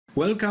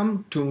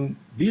Welcome to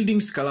Building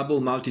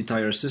Scalable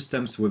Multi-Tier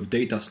Systems with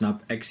DataSnap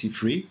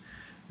XE3.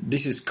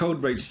 This is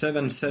CodeRage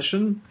 7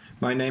 session.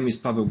 My name is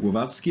Pawel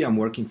Glowacki. I'm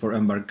working for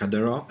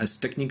Embarcadero as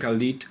technical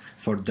lead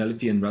for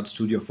Delphi and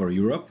RADstudio for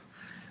Europe.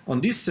 On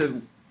this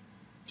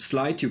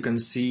slide you can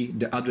see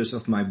the address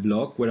of my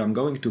blog where I'm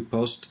going to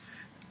post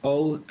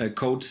all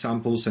code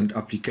samples and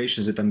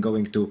applications that I'm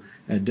going to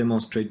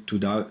demonstrate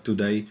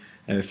today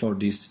for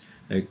this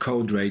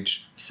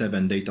CodeRage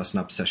 7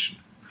 DataSnap session.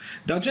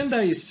 The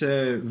agenda is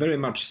very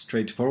much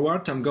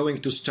straightforward. I'm going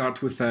to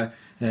start with a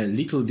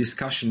little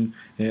discussion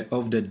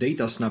of the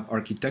DataSnap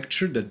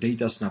architecture, the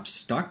DataSnap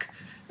stack,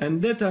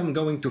 and that I'm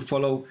going to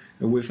follow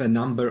with a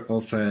number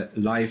of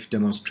live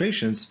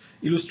demonstrations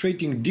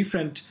illustrating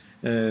different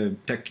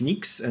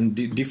techniques and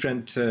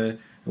different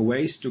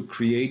ways to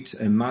create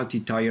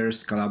multi-tier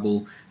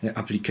scalable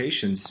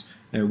applications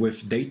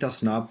with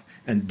DataSnap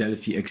and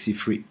Delphi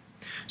XE3.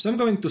 So I'm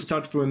going to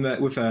start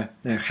with a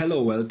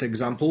Hello World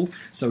example.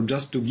 So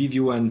just to give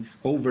you an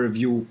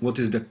overview, what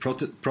is the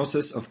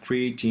process of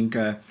creating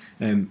a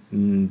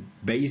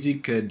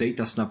basic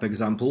DataSnap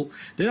example.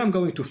 Then I'm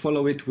going to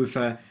follow it with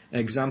an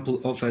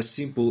example of a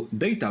simple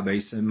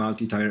database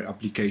multi-tier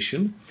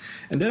application.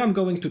 And then I'm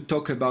going to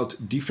talk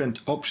about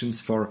different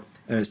options for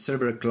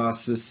server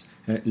classes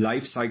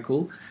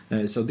lifecycle.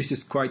 So this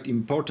is quite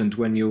important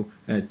when you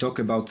talk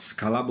about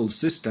scalable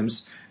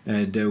systems.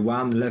 The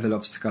one level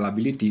of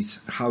scalability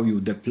is how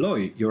you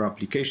deploy your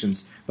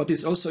applications, but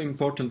it's also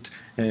important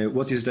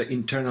what is the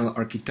internal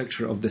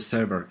architecture of the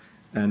server.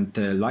 And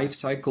the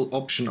lifecycle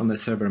option on the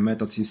server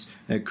methods is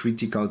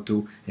critical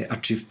to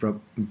achieve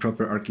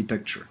proper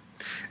architecture.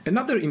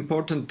 Another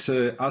important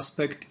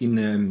aspect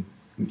in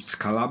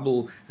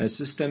scalable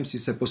systems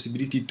is a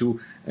possibility to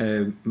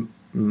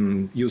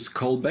use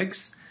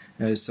callbacks.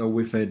 So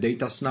with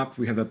DataSnap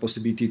we have a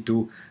possibility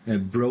to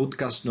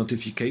broadcast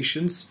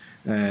notifications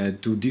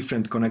to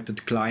different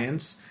connected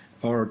clients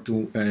or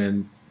to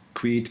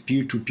create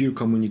peer-to-peer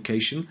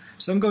communication.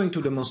 So I'm going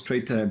to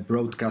demonstrate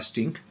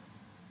broadcasting.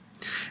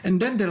 And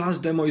then the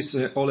last demo is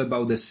all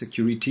about the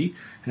security.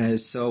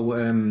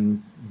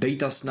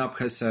 DataSnap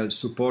has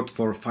support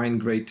for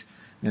fine-grained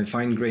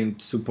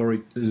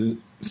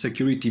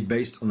security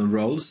based on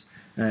roles.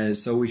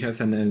 So we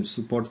have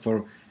support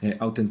for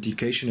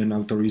authentication and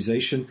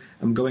authorization.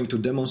 I'm going to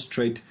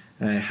demonstrate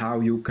how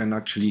you can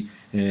actually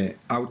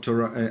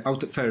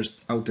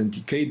first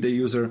authenticate the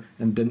user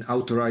and then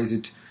authorize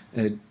it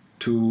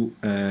to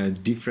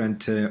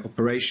different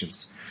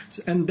operations.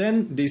 And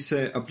then this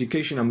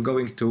application I'm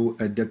going to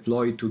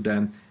deploy to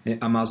the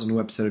Amazon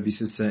Web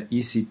Services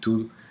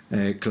EC2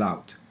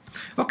 cloud.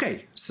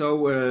 Okay,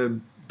 so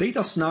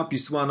DataSnap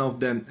is one of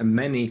the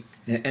many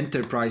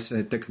enterprise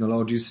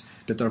technologies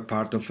that are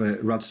part of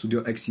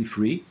RADstudio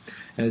XE3.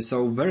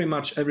 So very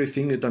much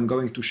everything that I'm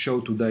going to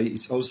show today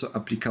is also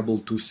applicable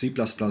to C++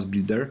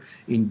 Builder.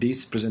 In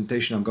this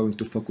presentation I'm going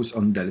to focus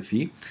on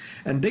Delphi.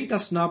 And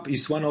DataSnap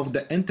is one of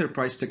the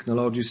enterprise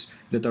technologies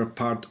that are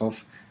part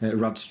of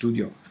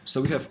RADstudio.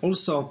 So we have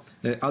also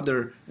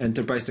other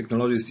enterprise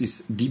technologies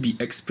is DB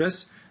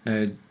Express,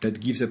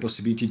 that gives a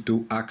possibility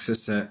to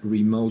access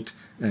remote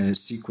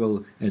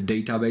SQL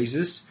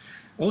databases.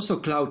 Also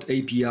Cloud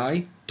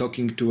API,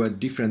 talking to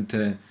different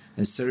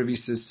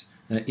services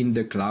in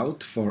the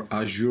cloud for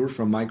Azure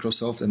from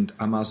Microsoft and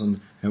Amazon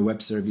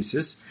Web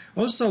Services.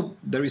 Also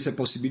there is a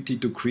possibility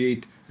to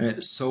create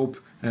SOAP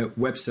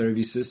web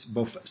services,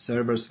 both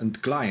servers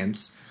and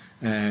clients,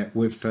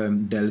 with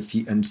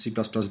Delphi and C++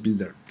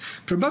 Builder.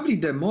 Probably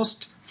the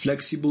most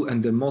flexible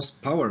and the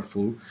most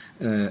powerful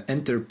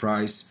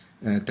enterprise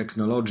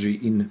technology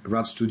in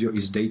RADstudio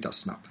is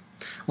DataSnap.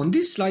 On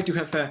this slide you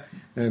have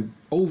an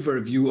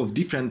overview of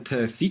different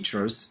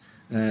features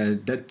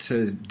that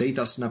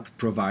DataSnap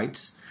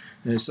provides.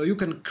 So you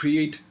can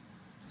create,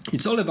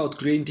 it's all about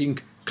creating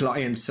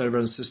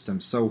client-server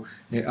systems, so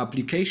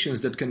applications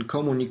that can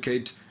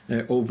communicate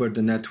over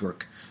the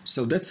network.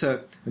 So that's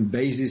a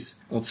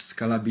basis of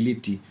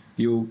scalability.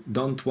 You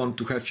don't want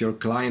to have your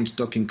client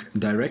talking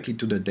directly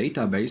to the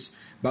database,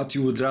 but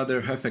you would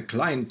rather have a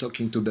client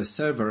talking to the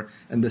server,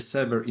 and the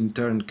server in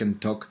turn can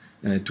talk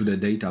to the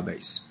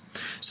database.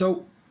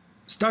 So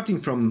starting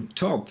from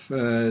top,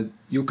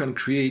 you can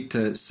create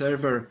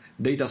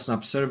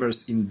DataSnap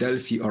servers in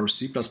Delphi or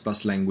C++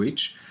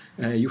 language.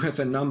 You have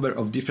a number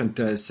of different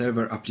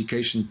server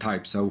application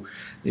types. So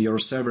your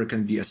server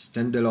can be a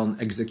standalone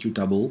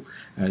executable,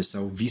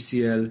 so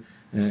VCL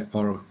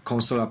or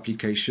console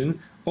application,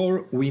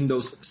 or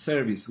Windows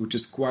service, which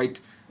is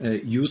quite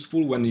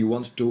useful when you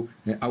want to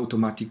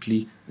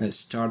automatically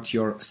start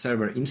your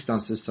server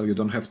instances, so you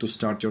don't have to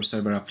start your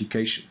server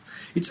application.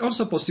 It's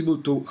also possible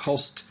to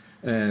host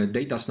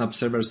DataSnap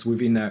servers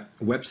within a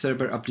web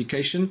server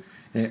application,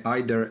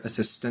 either as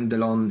a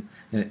standalone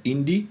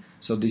INDI,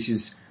 so this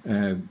is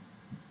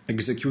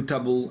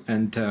executable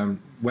and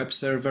web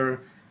server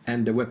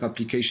and the web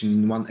application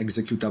in one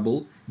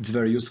executable. It's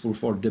very useful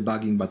for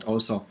debugging but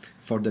also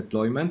for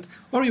deployment.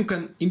 Or you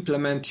can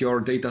implement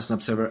your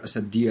DataSnap server as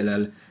a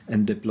DLL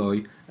and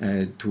deploy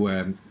to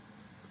a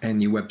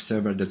any web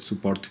server that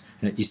support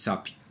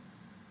ESAPI.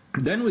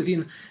 Then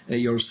within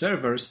your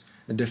servers,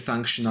 the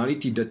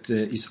functionality that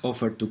is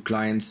offered to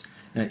clients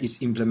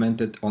is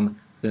implemented on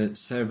the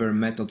server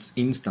methods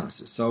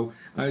instances. So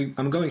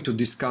I'm going to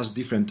discuss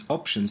different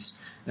options,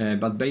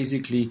 but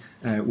basically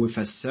with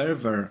a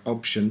server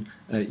option,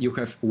 you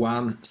have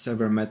one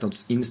server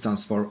methods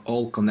instance for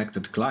all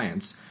connected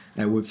clients.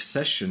 With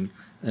session,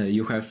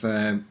 you have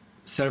a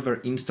server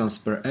instance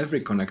per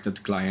every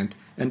connected client,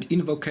 and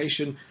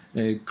invocation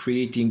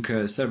creating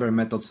server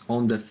methods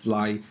on the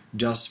fly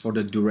just for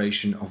the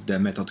duration of the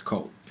method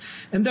call.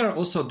 And there are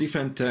also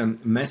different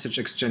message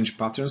exchange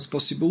patterns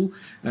possible.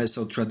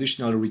 So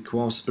traditional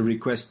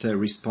request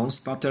response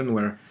pattern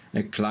where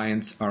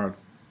clients are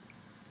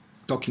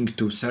talking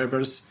to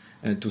servers,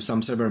 to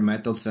some server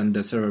methods, and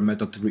the server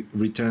method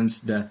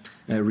returns the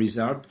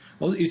result.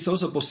 It's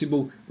also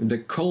possible the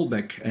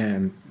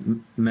callback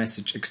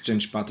message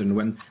exchange pattern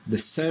when the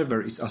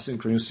server is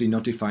asynchronously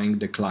notifying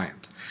the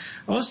client.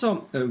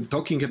 Also,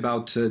 talking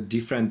about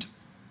different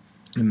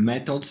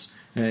methods,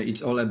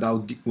 it's all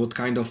about what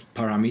kind of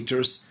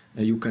parameters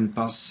you can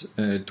pass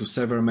to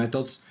server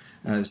methods.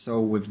 So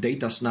with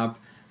DataSnap,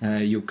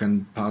 you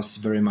can pass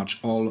very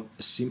much all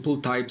simple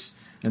types,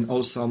 and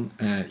also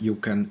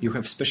you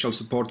have special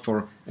support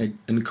for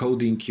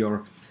encoding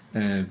your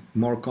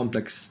more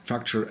complex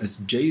structure as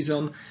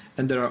JSON,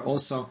 and there are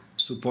also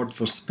support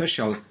for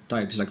special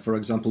types, like for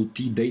example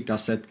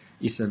tDataset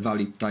is a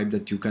valid type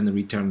that you can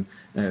return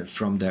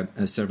from the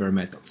server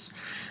methods.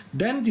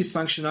 Then this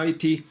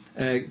functionality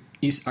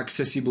is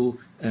accessible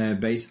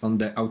based on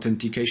the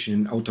authentication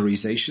and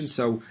authorization.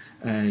 So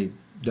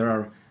there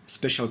are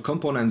special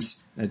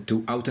components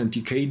to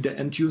authenticate the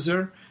end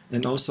user,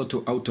 and also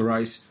to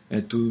authorize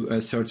to a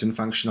certain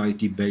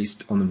functionality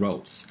based on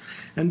roles.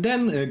 And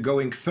then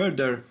going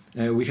further,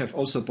 we have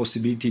also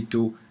possibility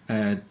to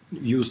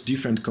use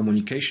different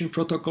communication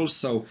protocols,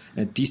 so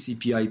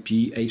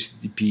TCP/IP,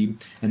 HTTP,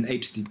 and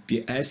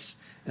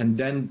HTTPS. And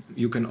then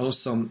you can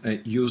also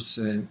use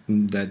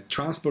the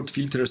transport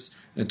filters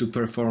to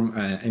perform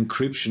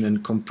encryption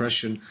and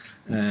compression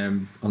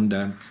on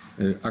the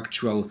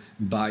actual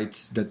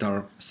bytes that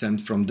are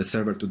sent from the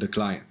server to the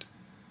client.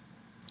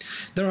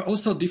 There are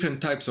also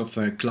different types of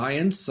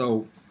clients.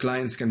 So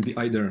clients can be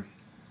either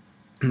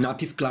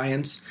native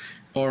clients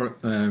or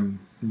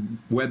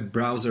web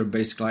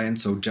browser-based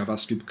clients, so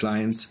JavaScript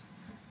clients,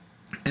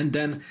 and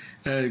then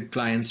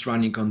clients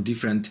running on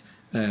different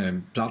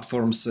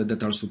platforms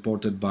that are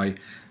supported by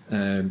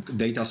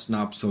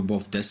DataSnap, so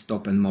both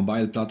desktop and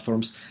mobile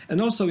platforms.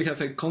 And also we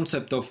have a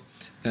concept of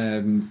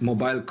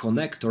mobile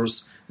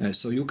connectors,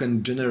 so you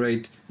can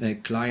generate a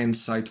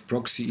client-side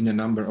proxy in a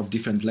number of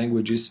different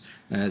languages.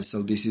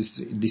 So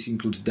this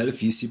includes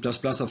Delphi, C++,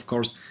 of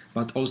course,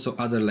 but also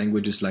other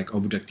languages like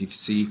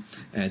Objective-C,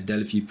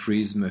 Delphi,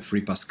 Prism,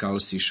 Free Pascal,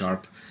 C#,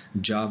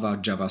 Java,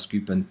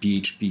 JavaScript, and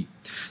PHP.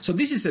 So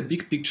this is a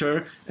big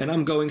picture, and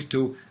I'm going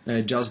to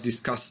just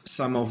discuss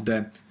some of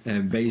the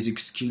basic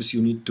skills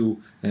you need to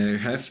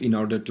have in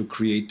order to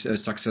create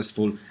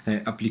successful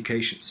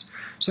applications.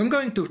 So I'm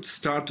going to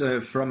start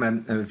from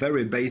a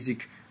very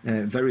basic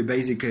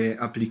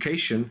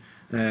application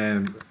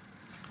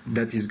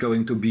that is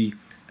going to be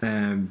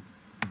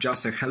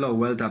just a Hello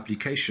World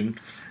application.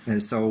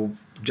 So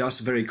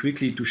just very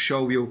quickly to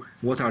show you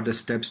what are the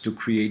steps to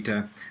create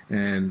a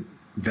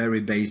very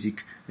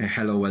basic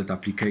Hello World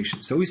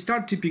application. So we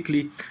start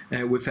typically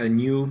with a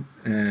new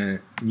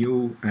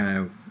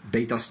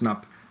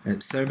DataSnap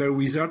server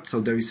wizard.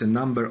 So there is a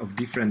number of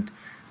different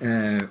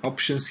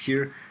options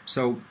here.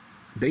 So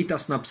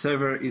DataSnap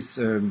server is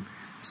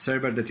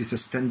server that is a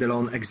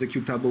standalone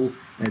executable.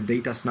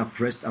 DataSnap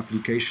REST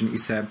application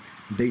is a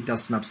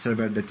DataSnap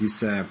server that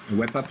is a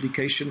web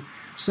application.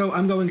 So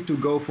I'm going to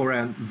go for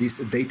this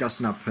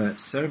DataSnap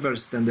server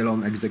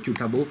standalone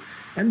executable,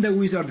 and the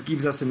wizard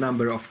gives us a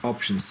number of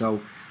options.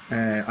 So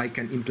I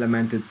can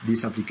implement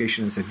this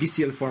application as a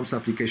VCL Forms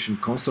application,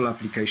 console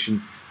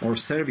application, or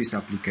service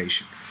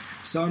application.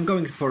 So I'm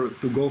going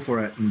to go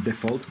for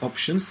default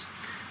options.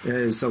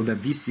 So the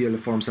VCL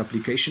Forms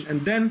application,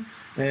 and then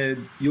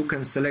you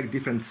can select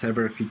different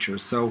server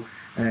features. So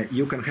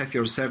you can have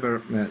your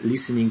server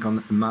listening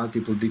on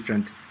multiple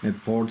different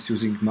ports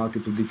using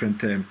multiple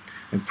different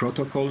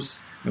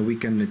protocols. We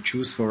can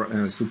choose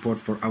for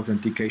support for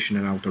authentication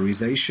and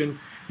authorization.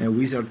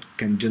 Wizard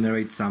can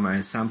generate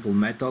some sample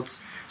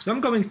methods. So I'm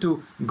going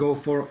to go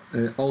for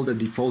all the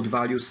default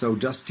values, so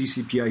just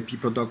TCP/IP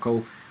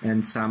protocol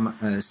and some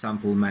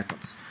sample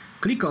methods.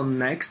 Click on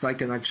Next. I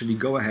can actually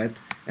go ahead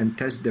and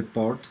test the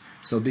port.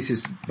 So this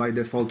is by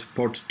default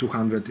port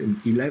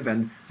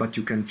 211, but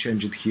you can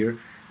change it here.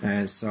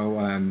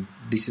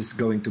 This is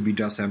going to be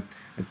just a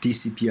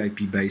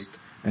TCP/IP based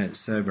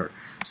server.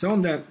 So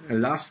on the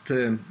last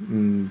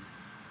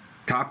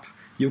tab,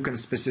 you can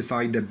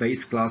specify the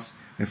base class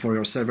for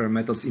your server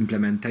methods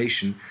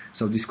implementation.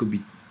 So this could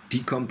be T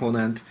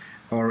component,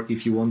 or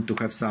if you want to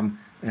have some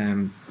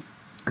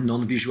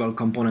non-visual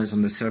components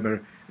on the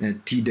server,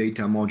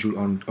 TData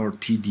module or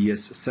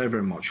TDS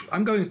server module.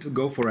 I'm going to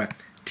go for a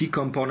T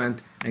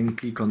component and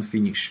click on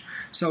finish.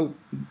 So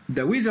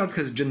the wizard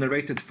has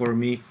generated for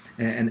me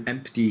an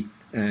empty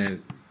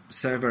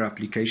server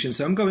application.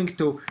 So I'm going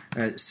to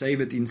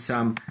save it in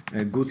some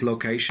good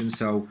location.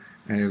 So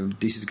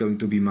this is going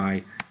to be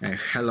my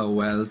hello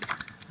world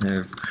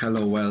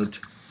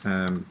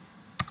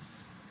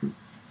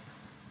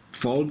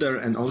folder,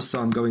 and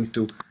also I'm going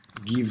to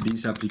give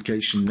this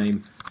application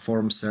name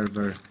form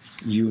server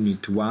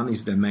unit 1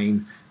 is the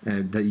main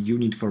the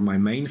unit for my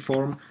main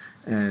form,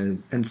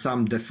 and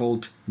some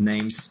default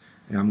names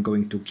I'm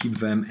going to keep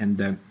them, and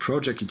the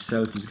project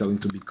itself is going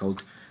to be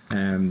called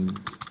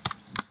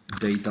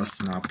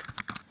DataSnap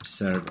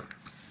server.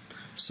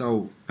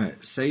 So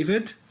save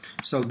it.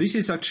 So this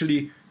is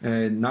actually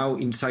now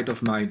inside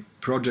of my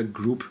project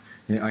group.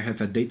 I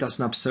have a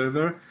DataSnap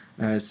server.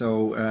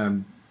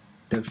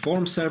 The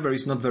form server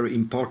is not very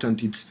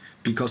important. It's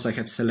because I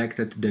have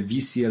selected the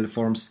VCL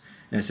forms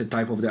as a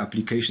type of the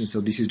application.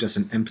 So this is just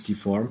an empty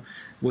form.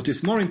 What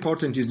is more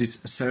important is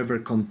this server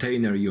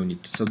container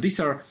unit. So these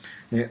are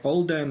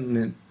all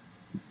the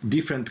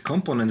different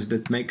components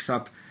that makes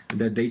up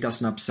the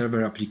DataSnap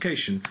server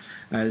application.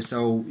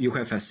 So you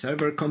have a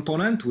server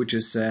component, which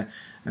is the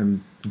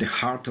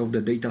heart of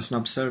the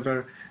DataSnap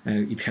server.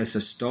 It has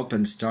a stop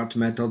and start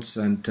methods,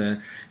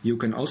 and you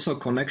can also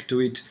connect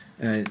to it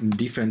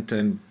different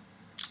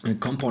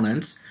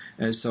components.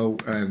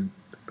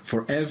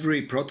 For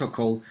every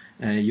protocol,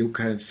 you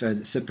have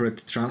a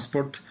separate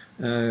transport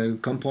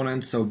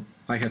component. So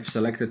I have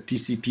selected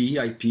TCP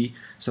IP,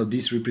 so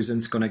this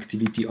represents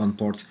connectivity on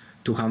port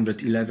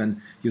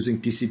 211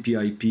 using TCP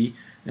IP.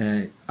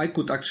 I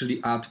could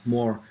actually add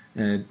more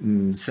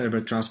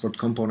server transport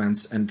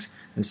components, and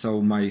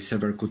so my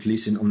server could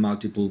listen on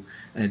multiple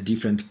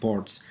different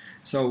ports.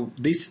 So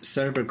this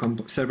server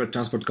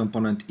transport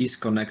component is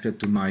connected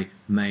to my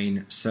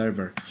main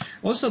server.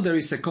 Also, there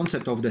is a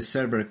concept of the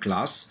server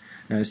class.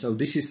 So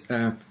this is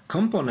a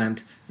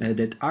component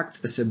that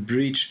acts as a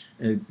bridge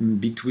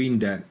between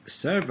the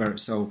server.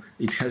 So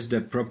it has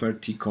the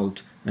property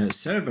called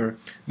server,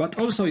 but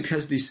also it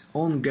has this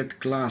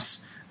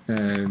onGetClass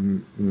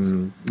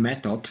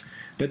method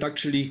that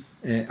actually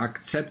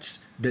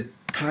accepts the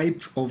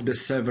type of the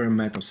server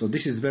method. So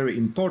this is very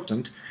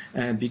important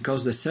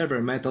because the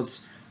server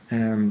methods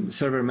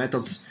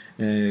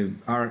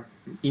are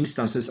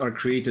instances are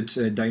created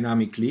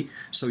dynamically.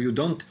 So you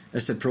don't,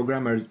 as a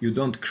programmer, you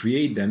don't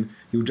create them.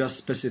 You just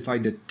specify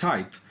the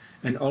type,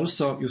 and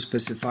also you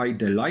specify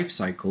the life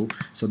cycle.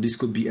 So this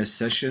could be a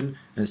session,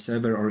 a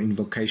server, or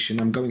invocation.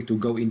 I'm going to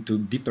go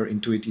deeper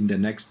into it in the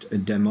next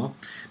demo.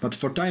 But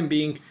for time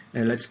being,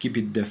 let's keep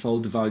it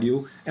default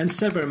value. And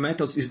server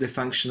methods is the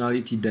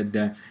functionality that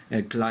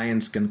the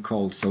clients can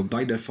call. So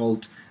by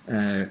default,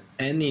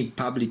 any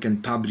public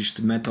and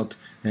published method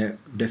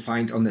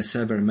defined on the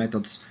server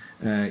methods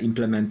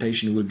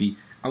implementation will be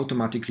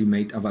automatically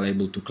made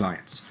available to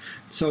clients.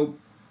 So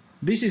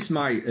this is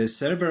my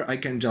server. I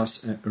can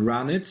just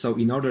run it. So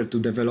in order to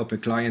develop a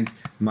client,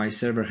 my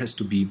server has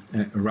to be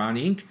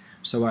running.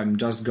 So I'm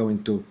just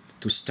going to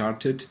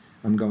start it.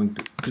 I'm going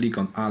to click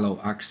on allow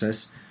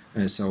access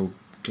so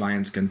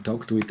clients can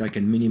talk to it. I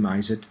can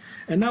minimize it.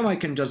 And now I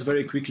can just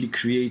very quickly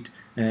create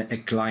a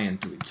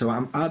client to it. So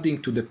I'm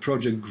adding to the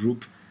project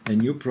group a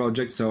new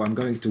project. So I'm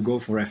going to go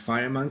for a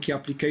FireMonkey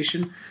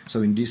application.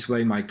 So in this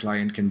way, my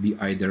client can be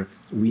either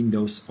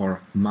Windows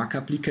or Mac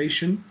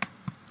application.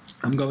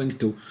 I'm going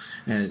to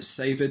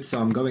save it.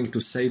 So I'm going to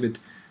save it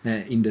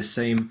in the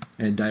same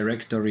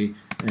directory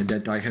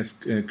that I have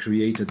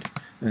created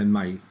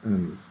my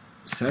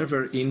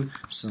server in.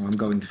 So I'm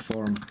going to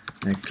form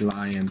a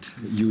client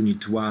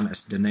unit 1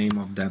 as the name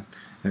of the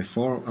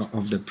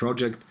of the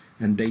project,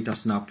 and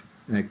DataSnap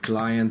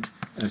client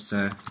as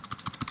a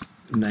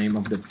name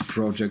of the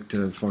project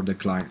for the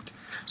client.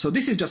 So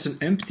this is just an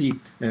empty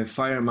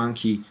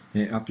FireMonkey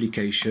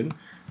application.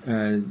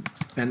 And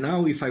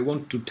now if I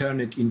want to turn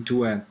it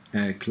into a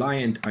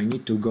client, I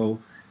need to go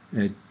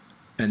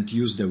and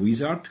use the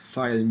wizard,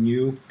 file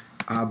new,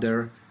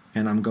 other,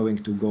 and I'm going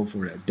to go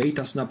for a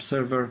DataSnap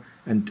server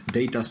and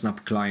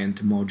DataSnap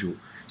client module.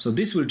 So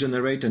this will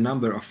generate a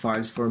number of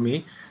files for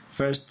me.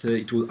 First,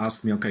 it will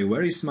ask me, okay,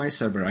 where is my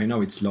server? I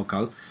know it's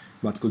local,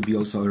 but could be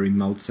also a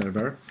remote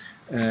server.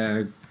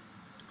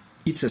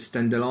 It's a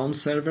standalone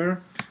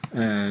server.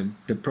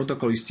 The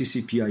protocol is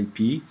TCP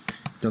IP.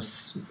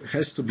 This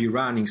has to be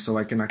running, so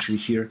I can actually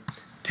here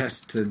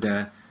test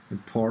the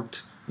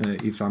port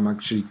if I'm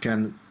actually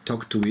can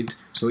talk to it.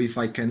 So if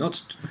I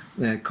cannot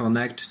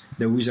connect,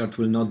 the wizard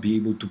will not be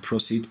able to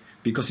proceed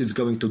because it's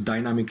going to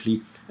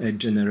dynamically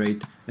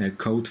generate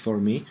code for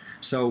me.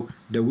 So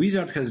the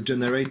wizard has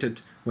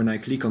generated, when I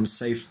click on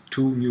save,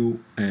 2 new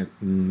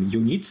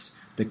units,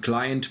 the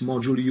client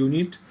module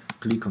unit,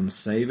 click on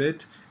save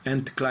it,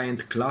 and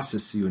client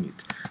classes unit.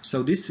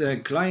 So this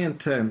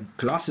client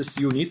classes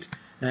unit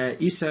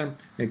is a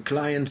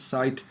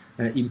client-side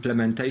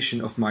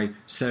implementation of my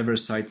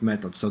server-side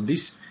method. So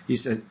this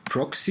is a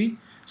proxy.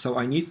 So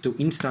I need to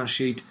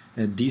instantiate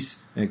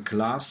this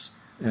class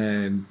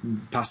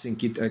passing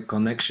it a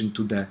connection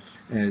to the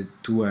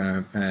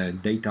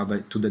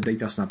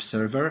DataSnap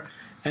server,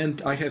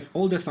 and I have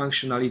all the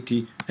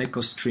functionality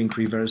echo string,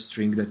 reverse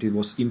string that it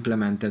was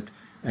implemented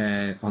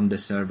on the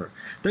server.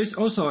 There is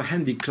also a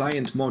handy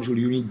client module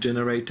unit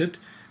generated,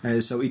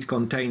 so it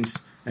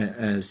contains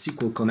a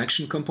SQL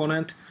connection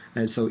component.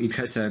 So it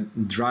has a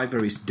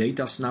driver is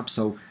DataSnap,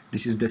 so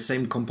this is the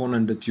same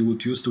component that you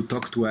would use to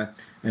talk to a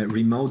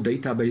remote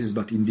database,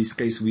 but in this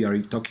case we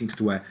are talking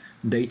to a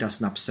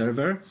DataSnap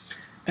server.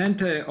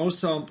 And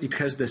also it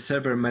has the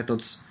server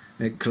methods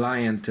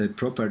client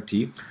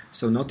property.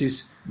 So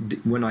notice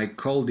when I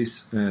call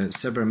this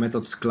server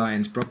methods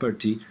client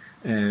property,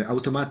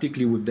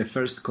 automatically with the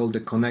first call the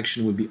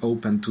connection will be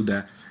open to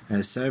the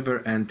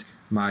server, and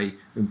my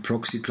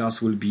proxy class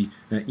will be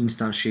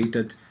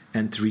instantiated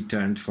and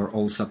returned for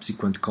all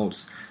subsequent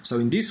calls. So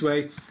in this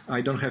way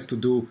I don't have to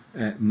do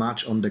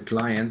much on the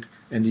client,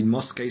 and in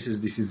most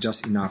cases this is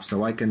just enough.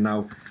 So I can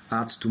now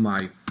add to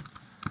my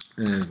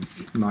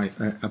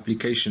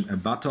application a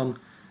button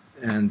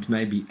and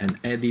maybe an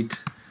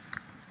edit,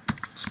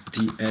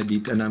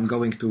 edit, and I'm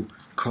going to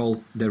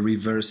call the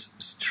reverse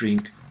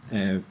string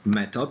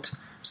method.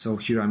 So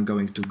here I'm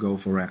going to go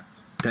for a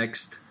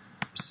text,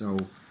 so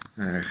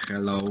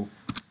hello,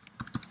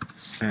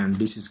 and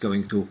this is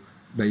going to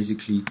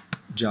basically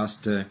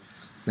just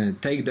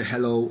take the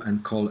hello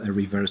and call a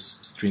reverse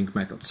string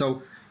method.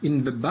 So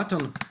in the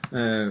button,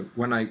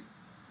 when I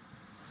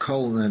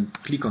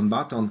click on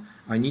button,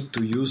 I need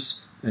to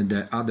use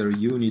the other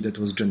unit that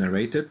was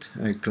generated,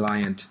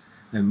 client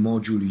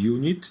module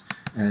unit.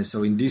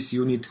 So in this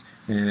unit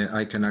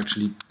I can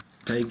actually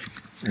take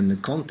the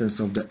contents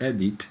of the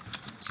edit.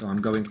 So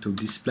I'm going to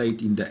display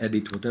it in the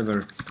edit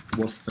whatever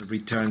was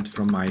returned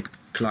from my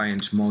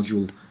client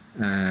module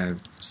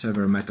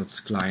server methods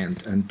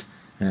client, and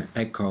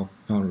echo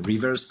or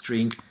reverse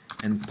string,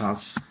 and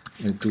pass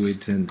to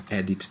it an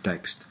edit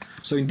text.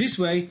 So in this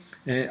way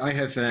I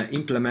have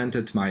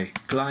implemented my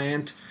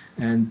client,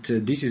 and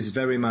this is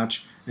very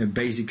much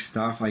basic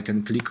stuff. I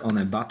can click on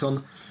a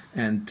button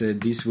and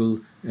this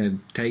will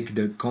take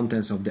the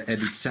contents of the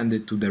edit, send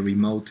it to the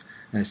remote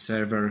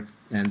server,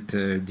 and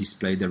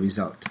display the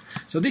result.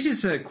 So this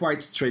is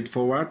quite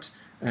straightforward,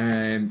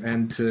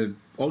 and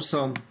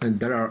also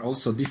there are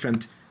also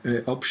different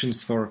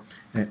options for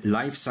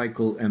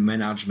lifecycle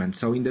management.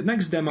 So in the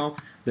next demo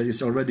that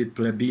is already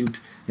pre-built,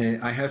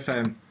 I have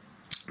a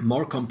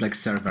more complex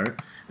server.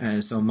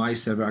 So my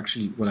server,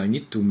 actually what I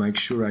need to make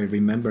sure I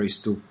remember is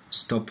to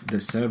stop the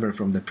server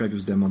from the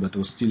previous demo that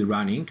was still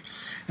running.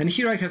 And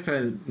here I have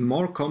a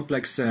more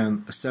complex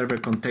server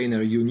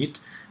container unit.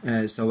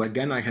 So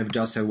again I have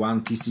just a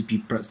one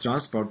TCP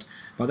transport,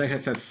 but I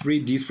have 3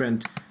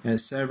 different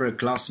server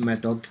class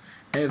method,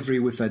 every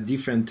with a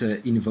different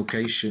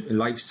invocation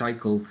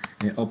lifecycle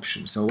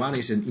option. So one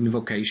is an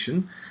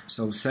invocation,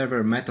 so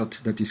server method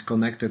that is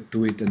connected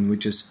to it and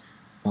which is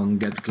on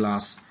get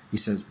class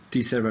is a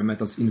tserver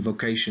methods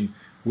invocation,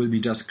 will be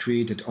just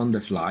created on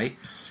the fly,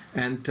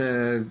 and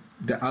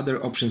the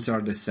other options are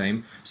the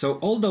same. So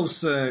all those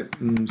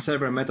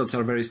server methods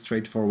are very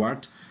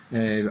straightforward.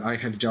 I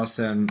have just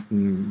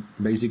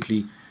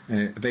basically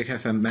they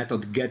have a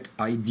method get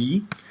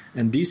ID,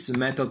 and this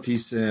method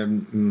is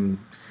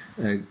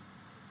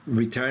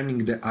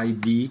returning the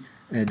ID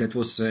that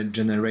was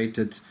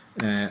generated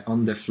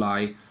on the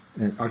fly,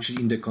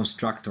 actually in the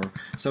constructor.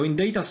 So in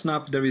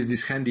DataSnap there is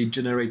this handy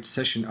generate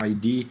session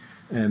ID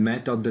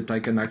method that I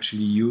can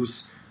actually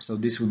use. So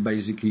this would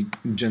basically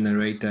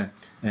generate a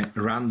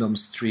random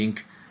string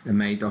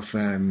made of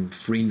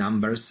 3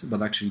 numbers,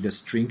 but actually the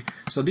string.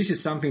 So this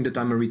is something that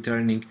I'm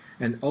returning,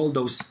 and all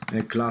those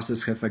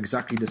classes have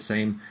exactly the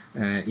same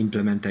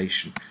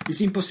implementation.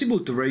 It's impossible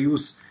to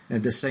reuse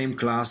the same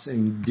class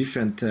in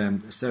different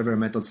server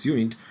methods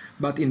unit,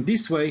 but in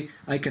this way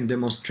I can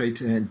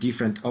demonstrate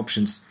different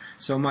options.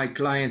 So my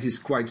client is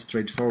quite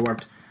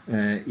straightforward.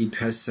 It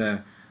has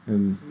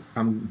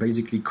I'm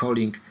basically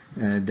calling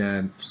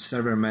the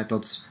server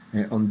methods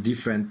on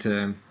different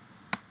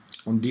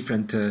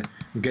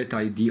get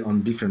ID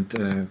on different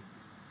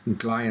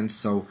clients,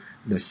 so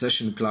the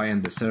session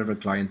client, the server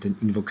client, and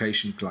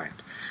invocation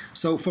client.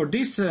 So for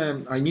this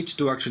I need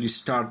to actually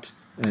start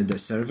the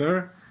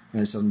server,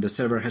 so the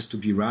server has to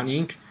be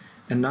running,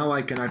 and now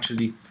I can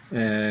actually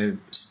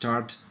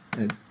start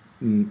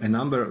a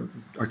number.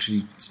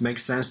 Actually it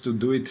makes sense to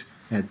do it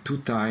 2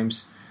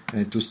 times,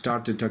 to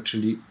start it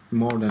actually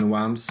more than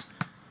once.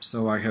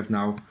 So I have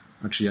now,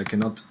 actually I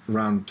cannot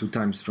run 2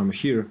 times from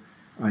here.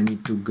 I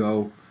need to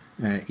go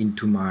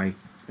into my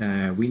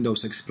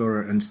Windows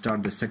Explorer and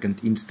start the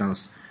second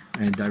instance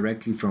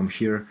directly from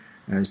here.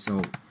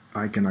 So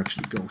I can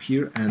actually go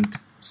here and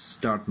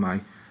start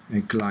my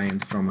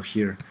client from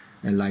here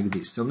like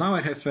this. So now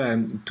I have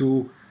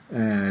two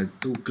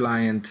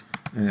clients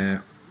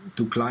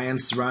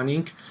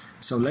running.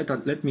 So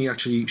let me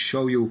actually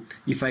show you.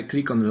 If I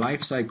click on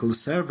lifecycle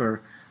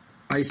server,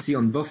 I see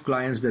on both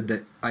clients that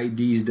the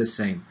ID is the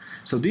same.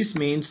 So this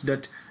means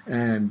that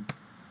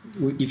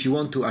if you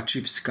want to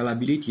achieve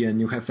scalability and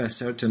you have a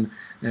certain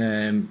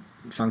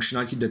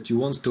functionality that you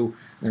want to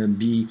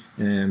be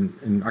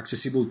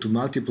accessible to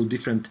multiple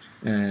different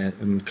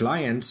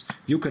clients,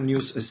 you can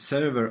use a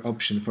server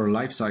option for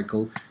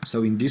lifecycle.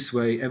 So in this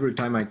way, every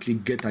time I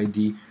click get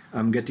ID,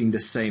 I'm getting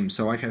the same.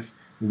 So I have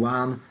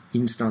one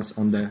instance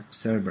on the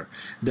server.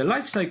 The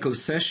lifecycle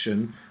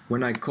session,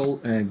 when I call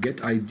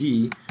get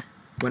ID,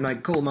 when I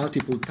call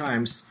multiple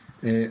times,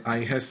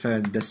 I have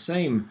the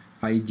same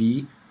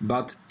ID,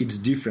 but it's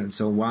different.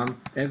 So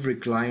every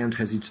client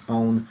has its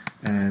own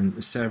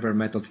server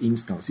method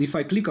instance. If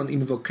I click on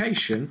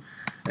invocation,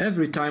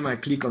 every time I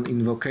click on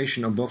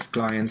invocation of both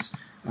clients,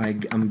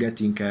 I'm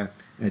getting a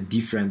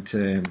different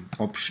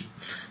option.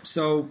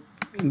 So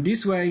in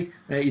this way,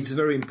 it's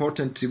very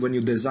important when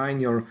you design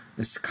your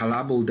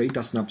scalable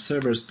DataSnap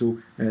servers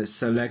to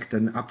select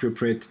an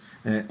appropriate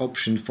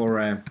option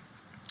for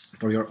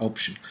your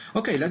option.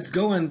 Okay, let's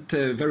go and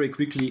very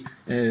quickly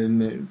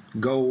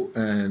go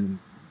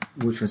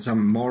with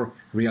some more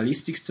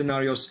realistic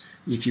scenarios.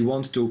 If you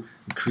want to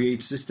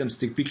create systems,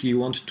 typically you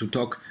want to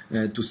talk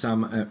to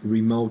some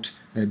remote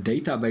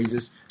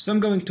databases. So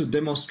I'm going to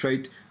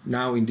demonstrate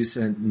now in this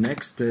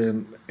next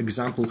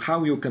example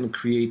how you can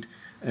create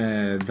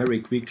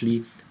very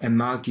quickly a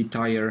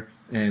multi-tier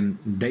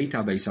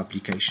database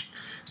application.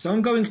 So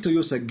I'm going to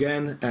use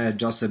again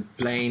just a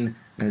plain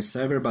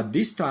server, but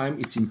this time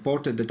it's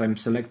important that I'm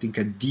selecting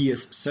a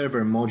DS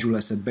server module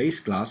as a base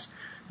class,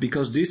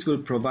 because this will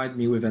provide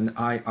me with an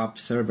IApp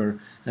server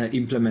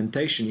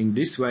implementation. In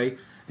this way,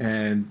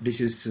 this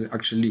is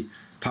actually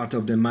part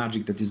of the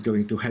magic that is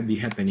going to be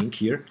happening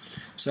here.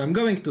 So I'm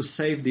going to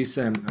save this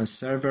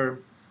server,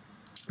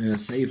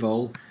 save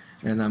all,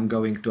 and I'm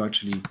going to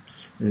actually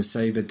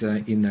save it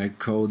in a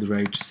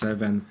CodeRage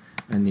 7,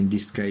 and in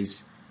this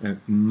case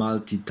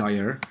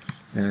multi-tier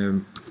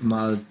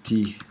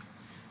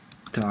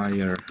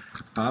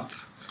app.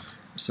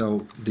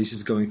 So this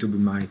is going to be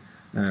my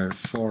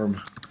form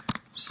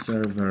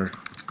server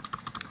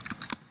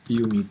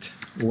unit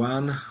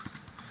 1.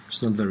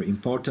 It's not very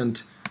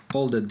important.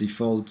 All the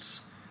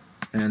defaults,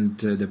 and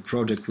the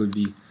project will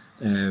be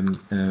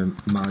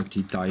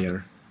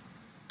multi-tier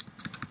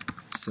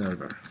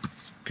server.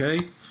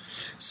 Okay,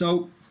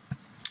 so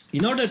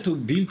in order to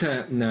build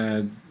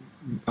an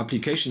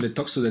application that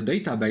talks to the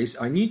database,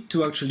 I need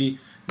to actually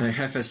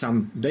have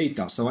some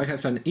data. So I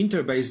have an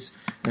interbase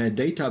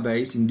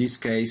database. In this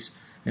case,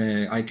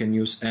 I can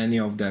use any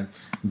of the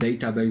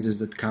databases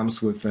that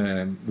comes with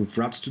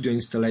RadStudio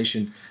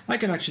installation. I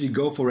can actually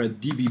go for a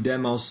DB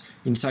demos.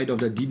 Inside of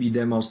the DB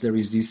demos, there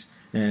is this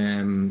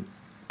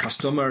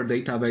customer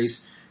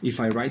database. If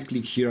I right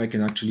click here, I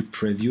can actually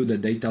preview the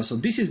data. So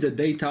this is the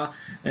data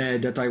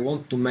that I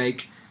want to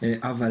make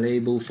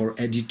available for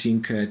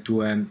editing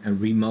to a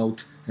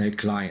remote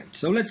client.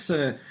 So let's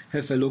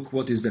have a look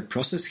what is the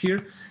process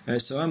here.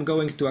 So I'm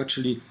going to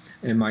actually,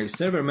 my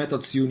server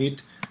methods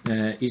unit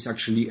is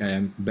actually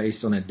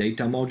based on a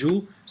data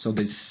module. So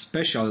this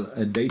special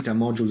data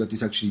module that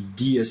is actually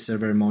DS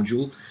server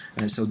module.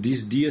 So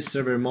this DS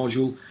server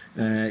module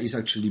is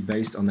actually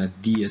based on a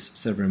DS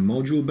server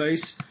module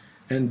base,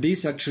 and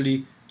this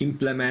actually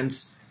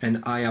implements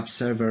an IApp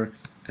server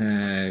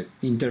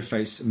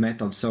interface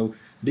method. So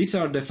these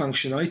are the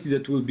functionality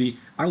that will be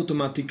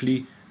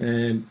automatically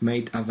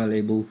made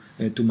available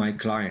to my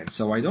client.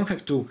 So I don't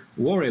have to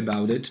worry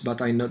about it,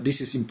 but I know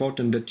this is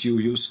important that you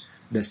use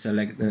the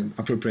select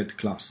appropriate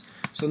class.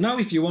 So now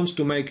if you want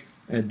to make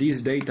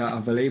this data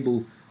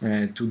available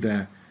to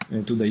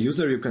the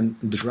user, you can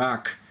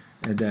drag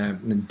the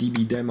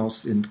DB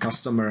demos in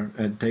customer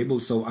table.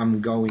 So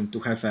I'm going to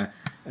have a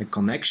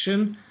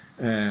connection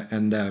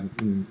and a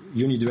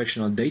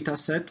unidirectional data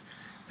set,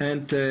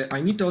 and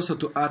I need also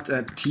to add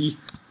a T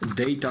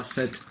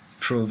dataset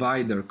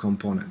provider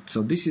component.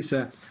 So this is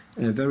a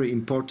very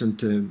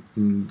important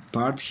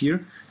part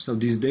here. So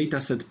this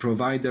dataset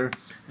provider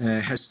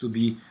has to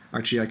be,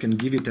 actually I can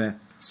give it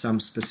some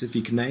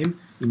specific name.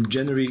 In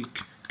generic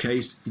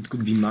case it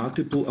could be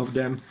multiple of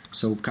them,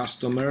 so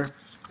customer,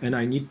 and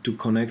I need to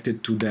connect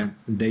it to the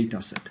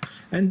dataset.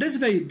 And that's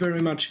very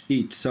much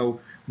it.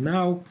 So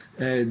now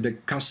the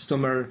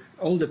customer,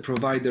 all the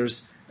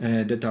providers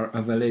that are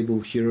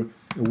available here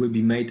will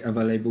be made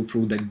available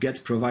through the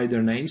get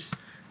provider names.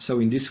 So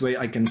in this way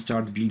I can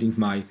start building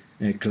my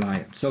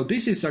client. So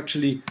this is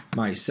actually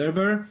my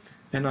server,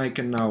 and I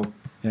can now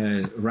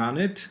run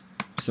it.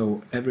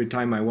 So every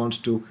time I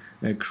want to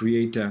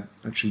create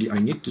actually I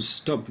need to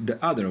stop the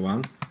other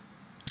one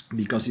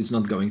because it's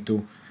not going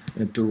to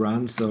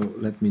run. So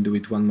let me do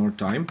it one more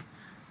time.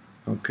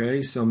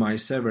 Okay, so my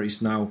server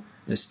is now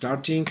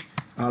starting,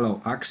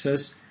 allow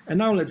access, and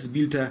now let's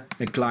build a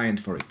client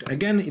for it.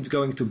 Again, it's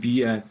going to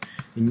be a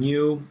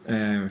new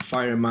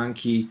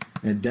FireMonkey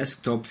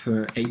desktop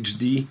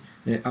HD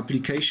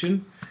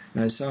application.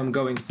 So I'm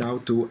going now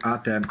to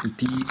add a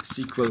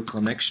T-SQL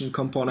connection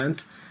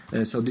component.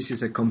 So this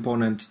is a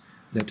component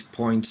that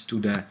points to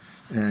the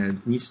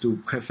needs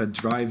to have a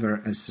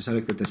driver as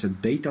selected as a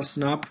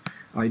DataSnap.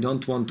 I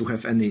don't want to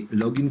have any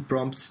login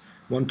prompts,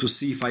 want to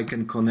see if I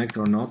can connect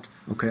or not.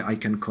 Okay, I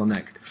can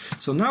connect.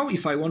 So now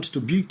if I want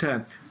to build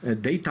a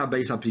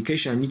database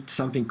application, I need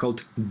something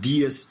called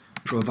DS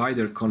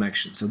provider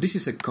connection. So this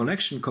is a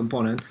connection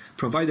component,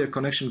 provider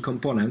connection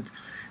component,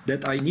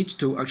 that I need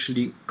to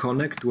actually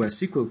connect to a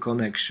SQL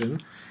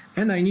connection,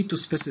 and I need to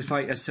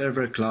specify a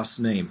server class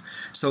name.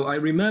 So I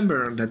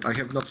remember that I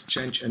have not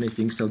changed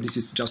anything, so this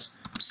is just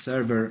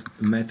server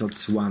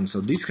methods 1. So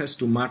this has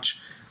to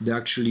match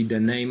actually the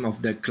name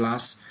of the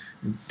class.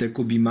 There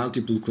could be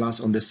multiple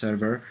class on the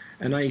server,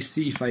 and I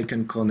see if I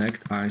can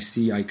connect. I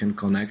see I can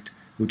connect,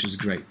 which is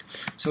great.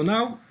 So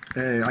now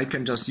I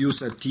can just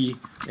use a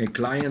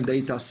client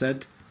data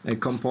set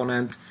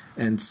component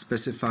and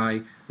specify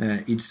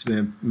its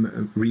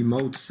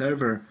remote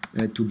server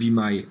to be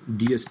my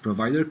DS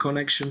provider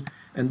connection,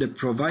 and the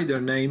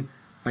provider name,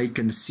 I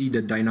can see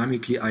that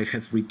dynamically I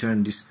have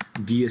returned this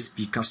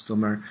DSP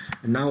customer.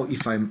 And now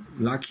if I'm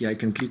lucky, I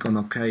can click on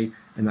OK,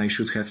 and I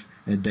should have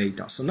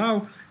data. So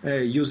now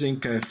using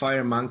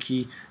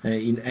FireMonkey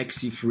in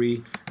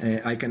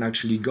XE3, I can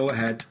actually go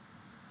ahead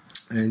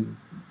and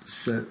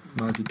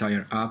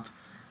multitier app,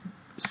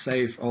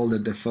 save all the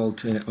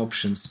default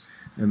options,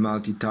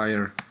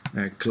 multitier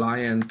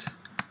client.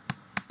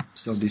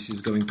 So this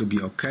is going to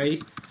be OK,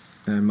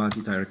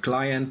 multitier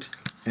client,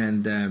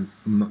 and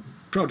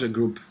project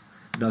group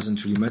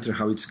doesn't really matter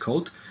how it's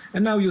called.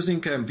 And now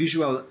using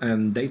visual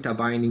data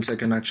bindings, I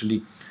can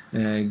actually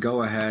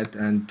go ahead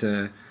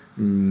and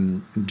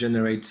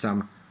generate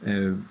some,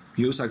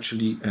 use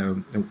actually a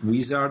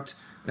wizard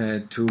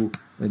to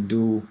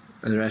do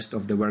the rest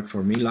of the work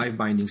for me. Live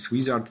bindings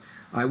wizard.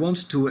 I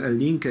want to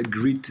link a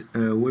grid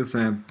with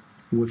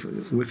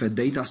a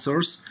data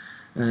source.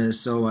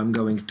 So I'm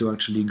going to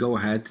actually go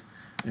ahead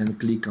and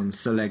click on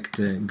select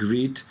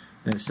grid,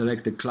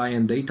 select the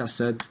client data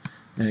set.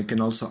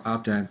 Can also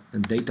add a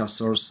data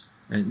source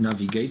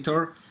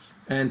navigator,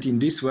 and in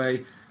this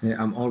way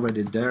I'm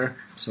already there.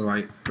 So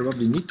I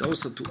probably need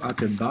also to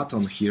add a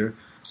button here.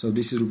 So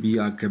this will be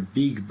like a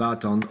big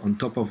button on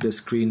top of the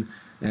screen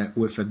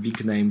with a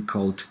big name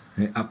called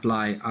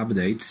apply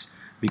updates,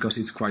 because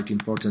it's quite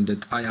important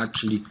that I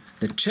actually,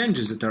 the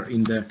changes that are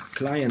in the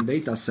client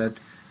data set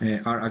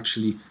are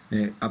actually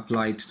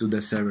applied to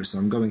the server. So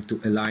I'm going to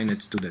align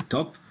it to the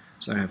top.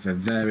 So I have a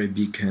very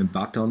big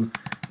button,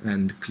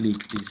 and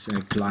click this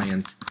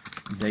client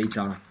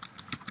data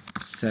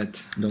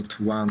set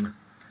 .1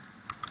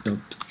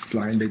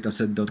 client data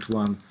set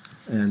 .1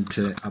 and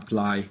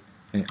apply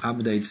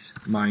updates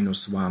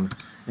 -1,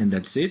 and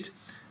that's it.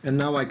 And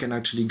now I can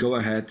actually go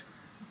ahead,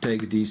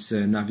 take this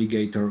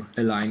navigator,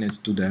 align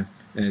it to the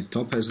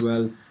top as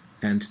well,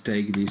 and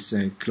take this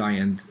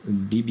client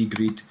DB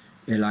grid,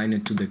 align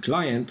it to the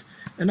client,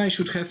 and I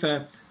should have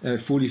a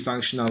fully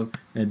functional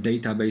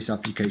database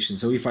application.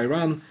 So if I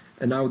run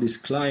now this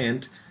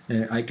client,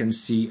 I can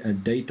see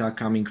data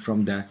coming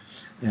from a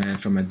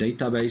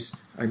database.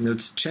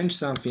 Let's change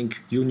something.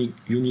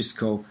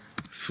 Unisco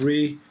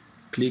 3.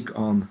 Click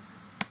on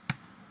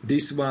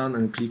this one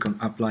and click on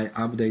apply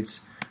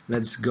updates.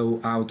 Let's go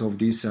out of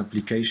this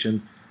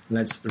application.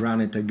 Let's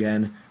run it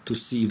again to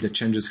see if the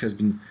changes has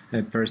been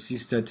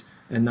persisted.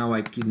 And now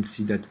I can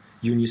see that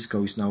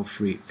Unisco is now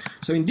free.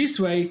 So in this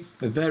way,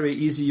 very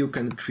easy, you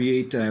can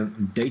create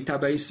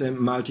database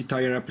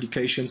multi-tier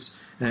applications,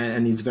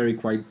 and it's very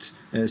quite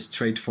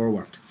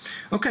straightforward.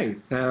 Okay,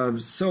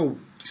 so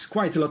it's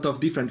quite a lot of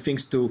different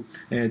things to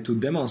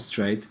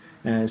demonstrate.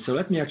 So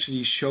let me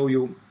actually show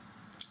you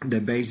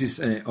the basis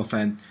of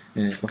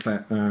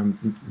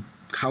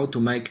how to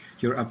make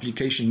your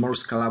application more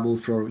scalable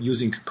for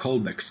using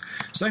callbacks.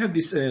 So I have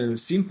this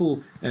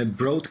simple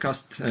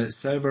broadcast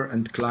server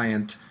and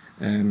client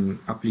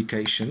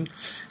application.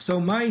 So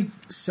my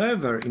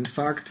server, in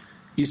fact,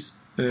 is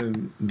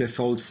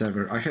default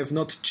server. I have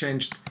not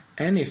changed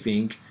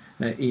anything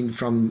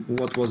from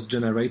what was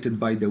generated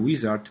by the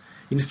wizard.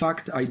 In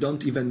fact, I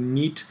don't even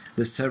need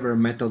the server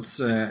methods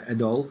at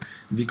all,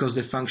 because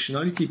the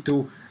functionality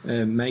to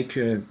make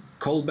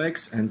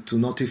callbacks and to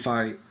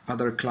notify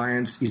other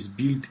clients is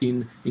built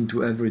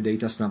into every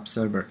DataSnap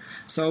server.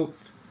 So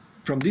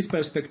from this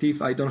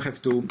perspective, I don't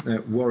have to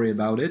worry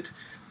about it.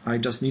 I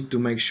just need to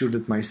make sure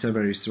that my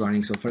server is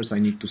running. So first I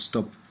need to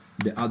stop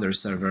the other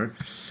server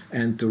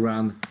and to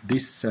run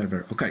this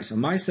server. Okay, so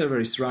my server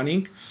is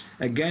running.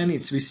 Again,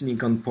 it's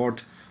listening on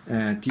port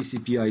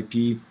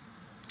TCP/IP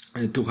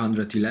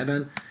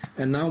 211,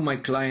 and now my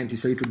client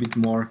is a little bit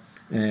more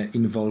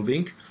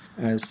involving.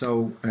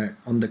 So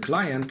on the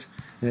client,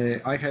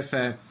 I have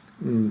a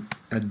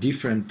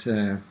different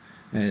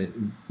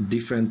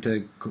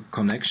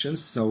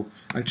connections. So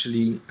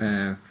actually,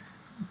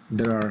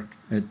 there are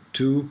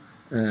two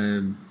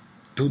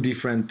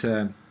different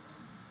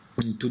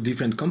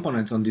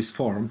components on this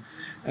form.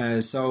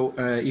 So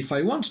if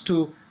I want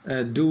to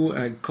do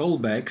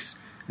callbacks,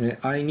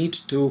 I need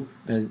to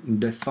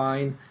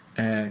define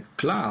a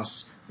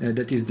class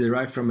that is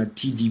derived from a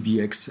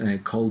TDBX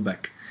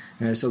callback.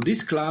 So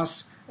this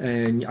class,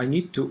 I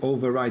need to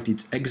override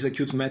its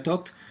execute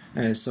method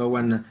So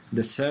when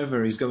the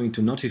server is going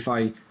to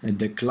notify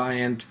the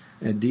client,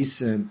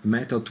 this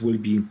method will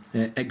be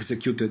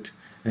executed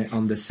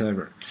on the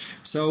server.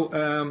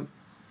 So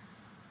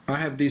I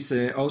have this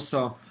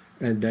also,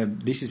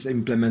 this is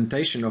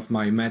implementation of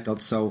my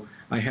method, so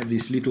I have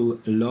this little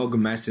log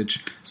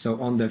message.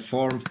 So on the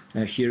form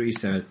here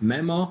is a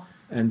memo,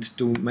 and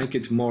to make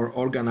it more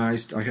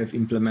organized, I have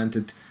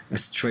implemented a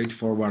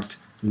straightforward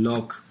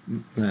log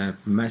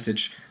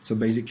message. So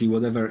basically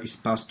whatever is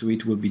passed to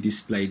it will be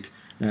displayed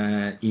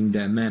in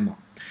the memo.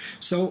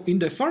 So in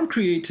the form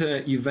create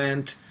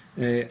event,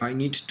 I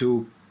need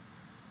to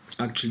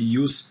actually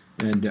use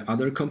the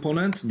other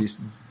component,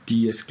 this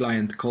DS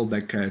client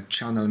callback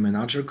channel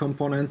manager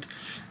component,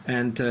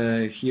 and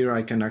here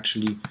I can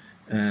actually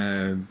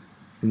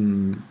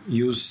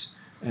use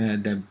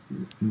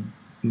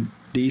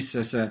this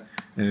as a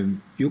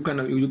you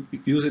can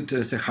use it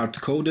as a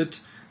hard-coded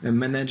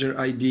manager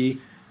ID.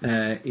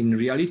 In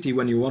reality,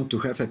 when you want to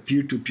have a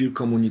peer-to-peer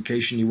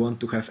communication, you want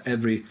to have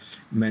every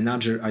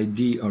manager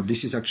ID, or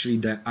this is actually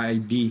the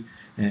ID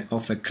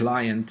of a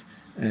client,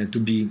 to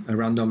be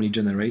randomly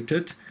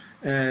generated.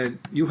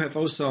 You have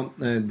also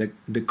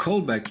the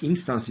callback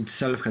instance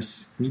itself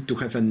need to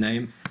have a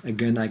name.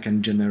 Again, I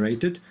can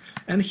generate it.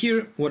 And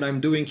here what I'm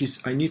doing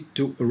is I need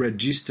to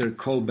register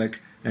callback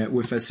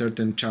with a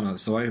certain channel.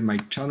 So my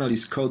channel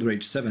is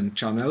CodeRage 7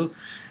 channel.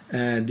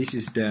 This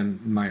is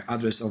my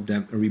address of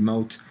the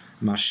remote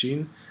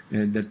machine,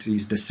 that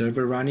is the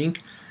server running.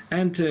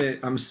 And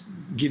I'm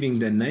giving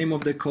the name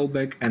of the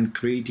callback and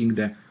creating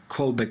the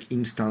callback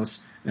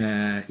instance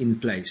in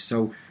place.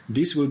 So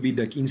this will be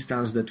the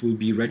instance that will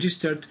be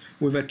registered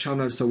with a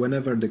channel, so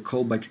whenever the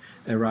callback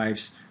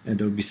arrives,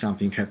 there will be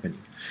something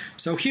happening.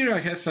 So here I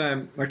have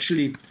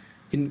actually,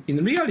 in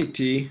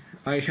reality,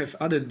 I have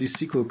added this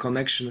SQL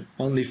connection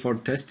only for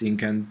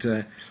testing,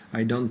 and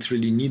I don't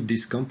really need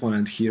this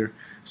component here,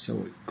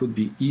 so it could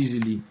be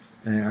easily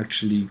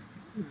actually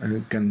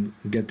can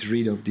get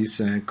rid of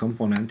this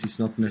component. It's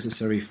not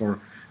necessary for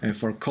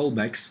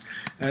callbacks.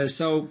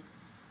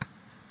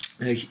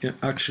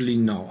 Actually,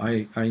 no,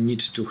 I need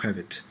to have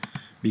it,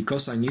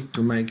 because I need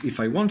to make, if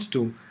I want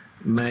to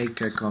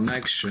make a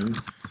connection,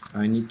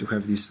 I need to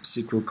have this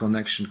SQL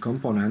connection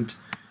component,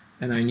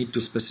 and I need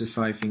to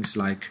specify things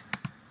like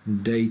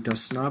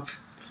DataSnap,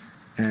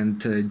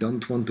 and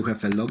don't want to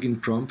have a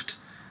login prompt,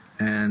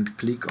 and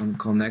click on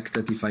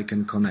connected if I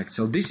can connect.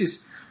 So this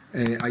is,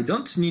 I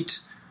don't need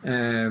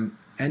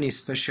any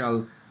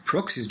special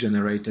proxies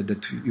generated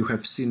that you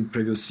have seen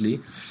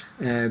previously,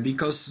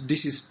 because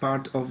this is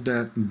part of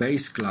the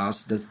base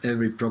class that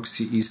every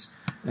proxy is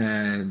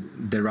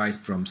derived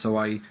from. So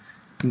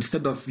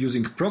instead of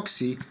using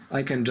proxy,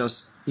 I can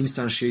just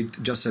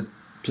instantiate just a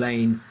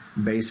plain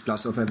base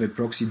class of every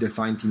proxy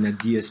defined in a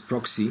DS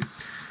proxy.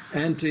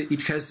 And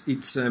it has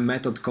its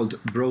method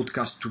called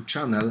broadcast to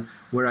channel,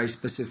 where I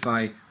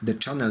specify the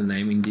channel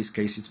name. In this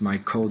case, it's my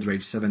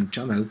CodeRage 7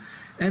 channel,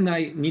 and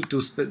I need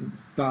to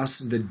pass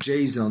the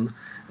JSON,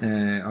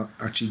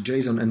 actually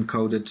JSON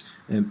encoded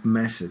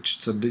message.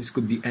 So this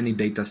could be any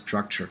data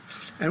structure.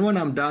 And when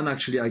I'm done,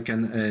 actually, I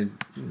can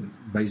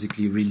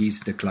basically release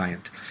the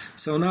client.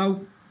 So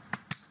now,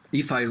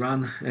 if I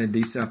run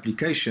this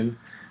application,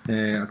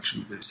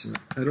 actually there's an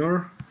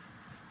error.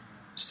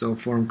 So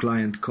form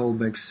client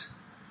callbacks.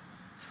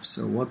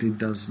 So what it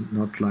does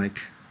not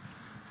like,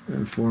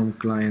 form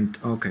client,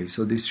 okay,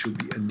 so this should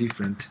be a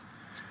different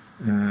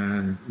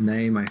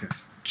name. I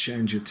have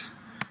changed it,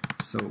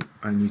 so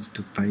I need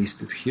to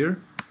paste it here.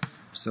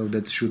 So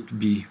that should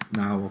be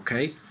now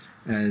okay.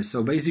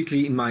 So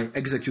basically in my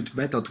execute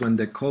method, when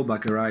the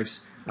callback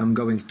arrives, I'm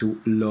going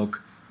to log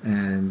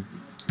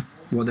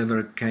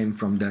whatever came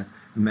from the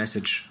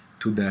message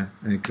to the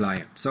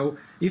client. So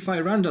if I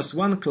run just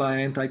one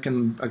client, I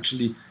can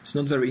actually, it's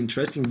not very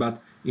interesting,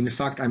 but in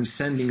fact I'm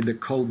sending the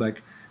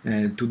callback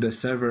to the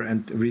server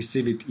and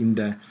receive it in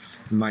the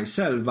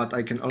myself, but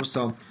I can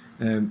also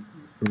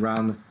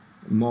run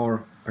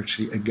more.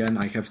 Actually, again,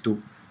 I have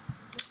to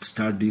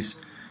start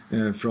this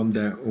from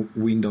the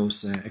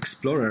Windows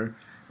Explorer,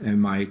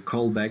 my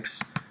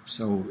callbacks.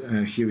 So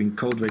here in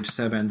CodeRage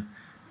 7,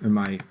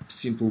 my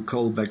simple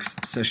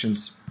callbacks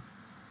sessions.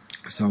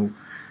 So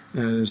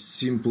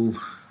simple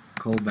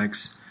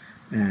callbacks,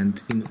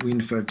 and in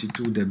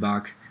Win32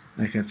 debug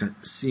I have a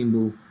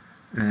simple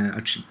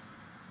actually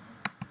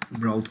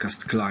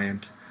broadcast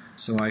client,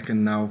 so I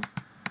can now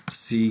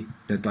see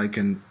that I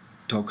can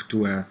talk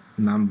to a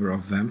number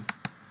of them.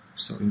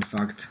 So in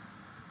fact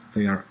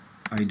they are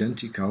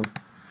identical,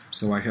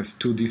 so I have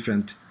two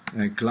different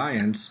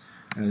clients,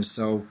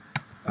 so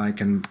I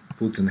can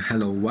put in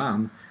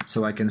hello1,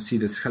 so I can see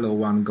that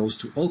hello1 goes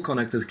to all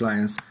connected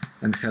clients,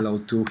 and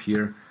hello2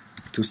 here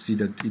to see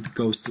that it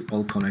goes to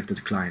all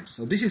connected clients.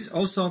 So this is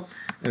also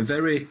a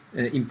very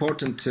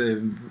important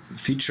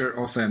feature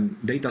of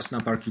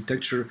DataSnap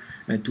architecture,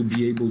 to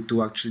be able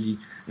to actually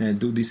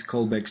do these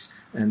callbacks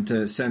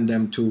and send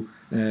them to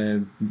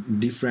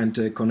different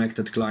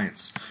connected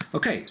clients.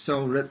 Okay,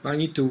 so I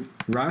need to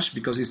rush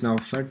because it's now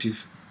 30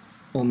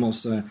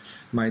 almost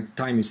my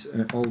time is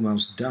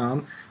almost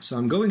done. So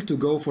I'm going to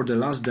go for the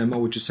last demo,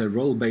 which is a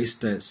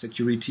role-based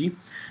security.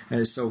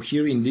 So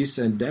here in this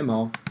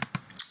demo,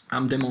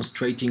 I'm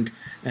demonstrating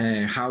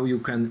how you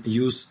can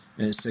use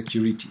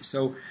security.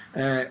 So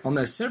on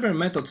a server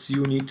methods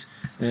unit,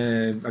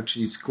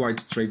 actually it's quite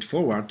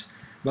straightforward,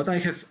 but I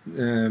have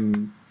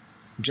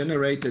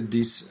generated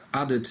this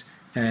added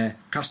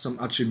custom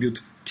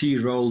attribute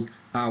trole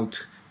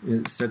out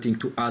setting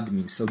to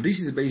admin. So this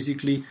is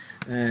basically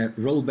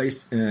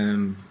role-based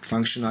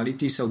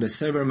functionality. So the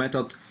server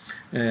method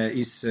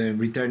is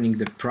returning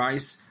the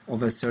price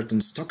of a certain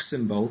stock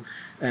symbol,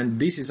 and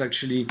this is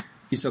actually,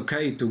 it's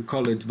okay to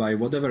call it by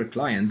whatever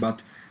client,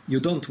 but you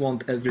don't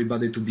want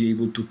everybody to be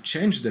able to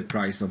change the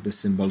price of the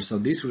symbol. So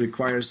this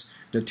requires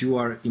that you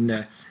are in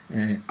the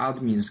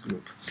admins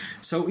group.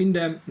 So in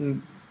the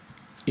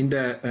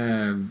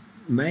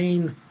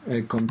main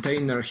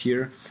container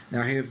here,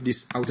 I have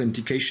this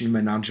authentication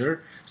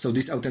manager. So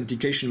this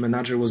authentication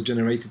manager was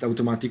generated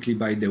automatically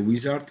by the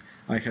wizard.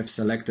 I have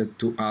selected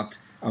to add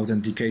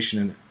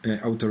authentication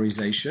and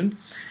authorization.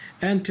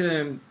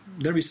 And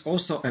there is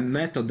also a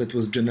method that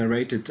was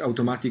generated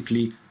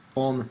automatically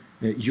on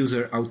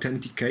user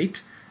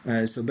authenticate.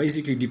 So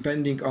basically,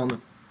 depending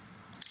on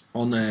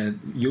a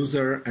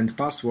user and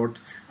password,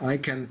 I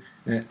can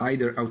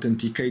either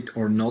authenticate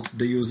or not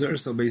the user.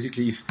 So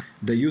basically, if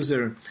the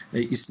user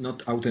is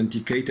not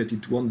authenticated,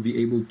 it won't be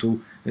able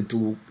to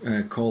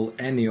call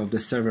any of the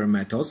server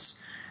methods.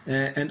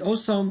 And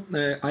also,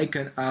 I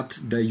can add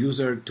the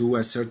user to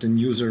a certain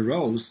user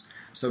roles.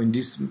 So in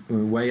this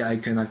way, I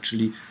can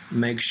actually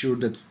make sure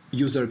that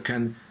user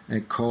can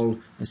call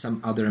some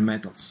other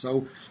methods.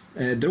 So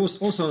there was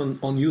also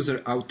on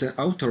user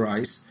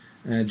authorize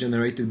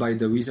generated by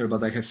the wizard,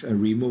 but I have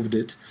removed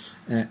it.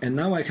 And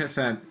now I have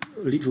a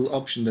little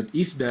option that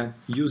if the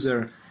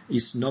user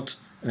is not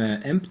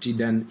empty,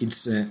 then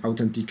it's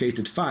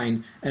authenticated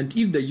fine. And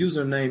if the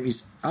username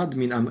is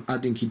admin, I'm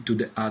adding it to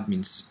the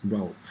admin's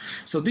role.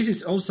 So this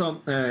is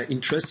also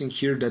interesting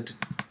here that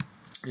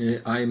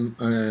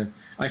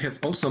I have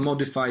also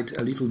modified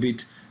a little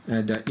bit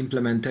the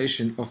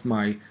implementation of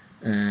my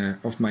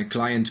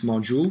client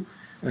module.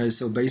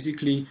 So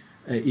basically,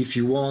 if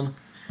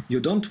you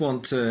don't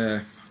want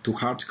to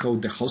hard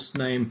code the host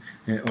name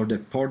or the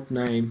port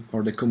name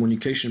or the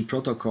communication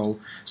protocol.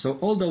 So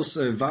all those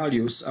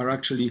values are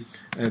actually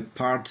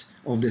part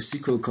of the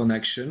SQL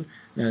connection.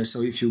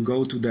 So if you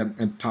go to the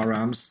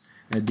params,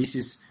 this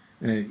is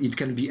it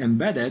can be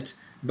embedded,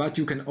 but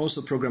you can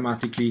also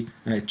programmatically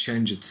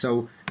change it.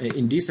 So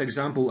in this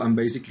example, I'm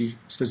basically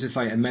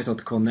specify a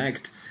method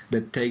connect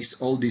that takes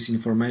all this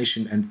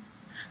information and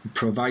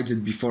provides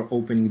it before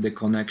opening the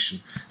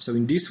connection. So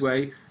in this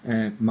way,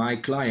 my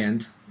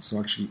client, so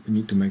actually I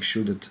need to make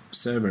sure that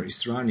server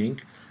is running.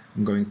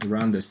 I'm going to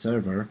run the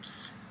server,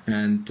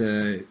 and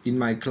in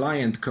my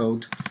client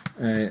code,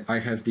 I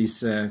have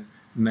this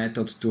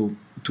method to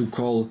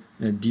call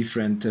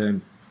different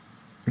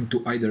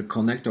to either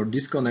connect or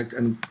disconnect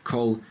and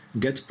call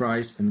get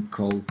price and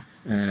call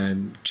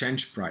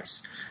change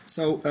price.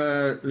 So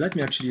let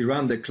me actually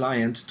run the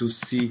client to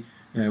see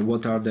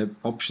what are the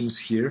options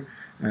here.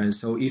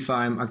 So if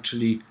I'm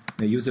actually,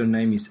 the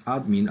username is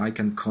admin, I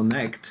can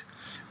connect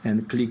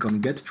and click on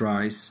get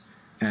price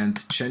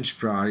and change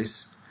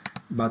price.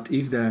 But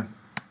if the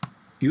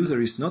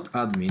user is not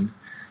admin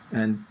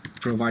and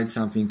provide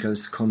something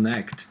else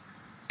connect,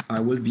 I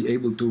will be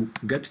able to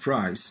get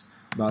price,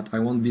 but I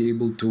won't be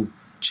able to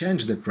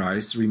change the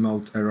price.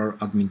 Remote error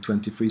admin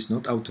 23 is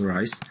not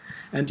authorized.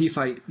 And if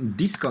I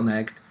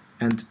disconnect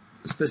and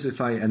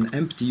specify an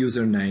empty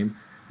username,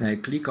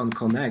 click on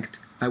connect,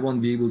 I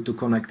won't be able to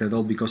connect at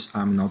all because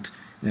I'm not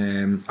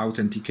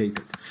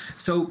authenticated.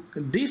 So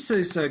this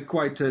is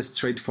quite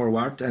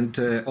straightforward, and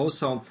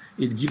also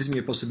it gives me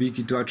a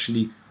possibility to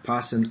actually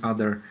pass in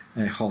other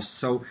hosts.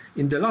 So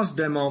in the last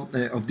demo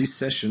of this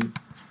session,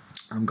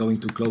 I'm going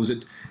to close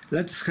it.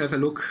 Let's have a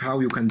look how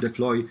you can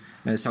deploy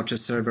such a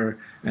server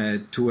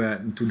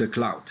to the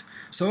cloud.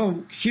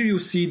 So here you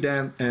see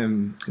the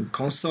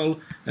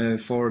console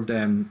for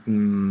the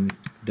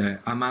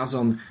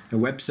Amazon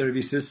Web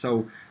Services.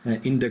 So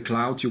in the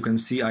cloud, you can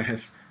see I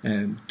have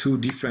two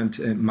different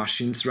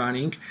machines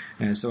running.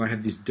 So I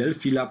have this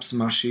Delphi Labs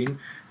machine.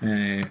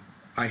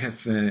 I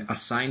have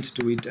assigned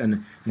to it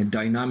a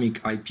dynamic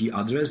IP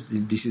address.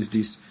 This is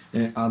this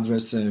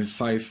address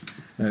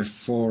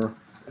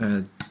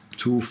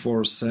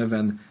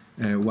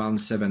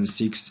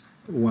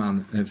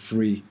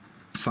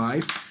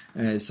 54247.176.135.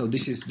 So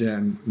this is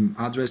the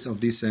address of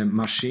this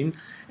machine,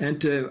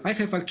 and I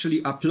have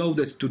actually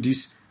uploaded to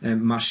this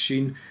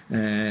machine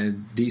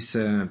this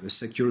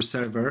secure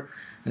server.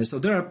 So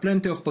there are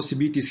plenty of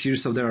possibilities here.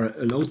 So there are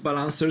load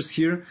balancers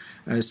here,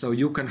 so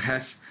you can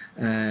have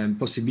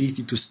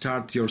possibility to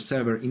start your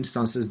server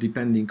instances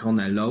depending on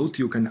a load.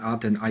 You can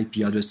add an IP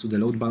address to the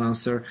load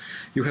balancer.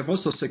 You have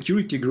also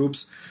security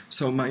groups.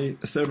 So my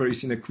server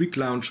is in a quick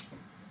launch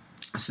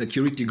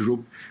security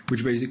group,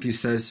 which basically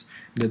says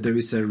that there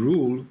is a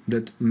rule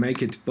that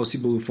make it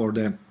possible for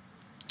the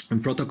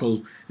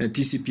protocol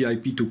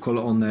TCP/IP to call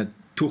on a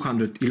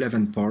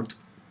 211 port.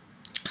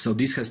 So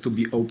this has to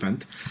be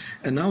opened.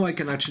 And now I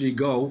can actually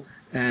go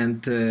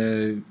and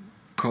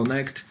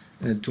connect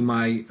to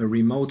my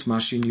remote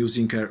machine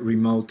using a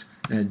remote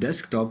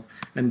desktop.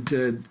 And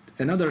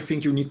another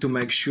thing you need to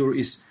make sure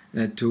is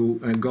to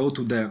go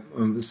to the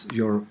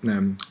your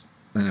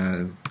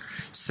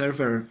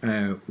server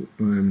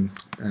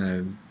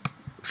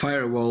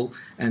firewall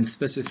and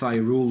specify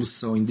rules.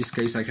 So in this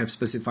case I have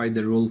specified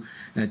the rule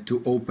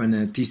to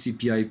open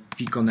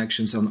TCP/IP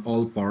connections on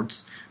all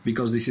ports,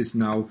 because this is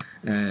now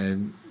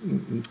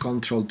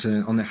controlled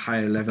on a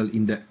higher level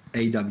in the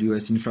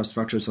AWS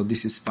infrastructure, so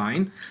this is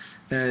fine.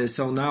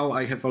 So now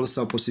I have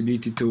also a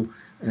possibility to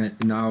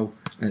now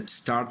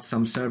start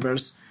some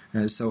servers.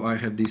 So I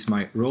have this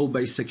my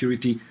role-based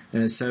security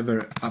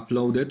server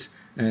uploaded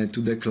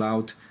to the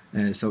cloud.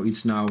 So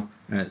it's now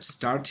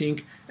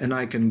starting, and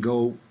I can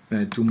go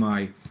to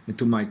my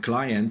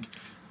client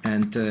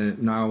and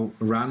now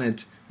run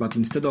it. But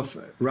instead of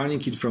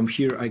running it from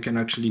here, I can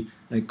actually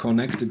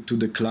connect it to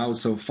the cloud.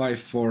 So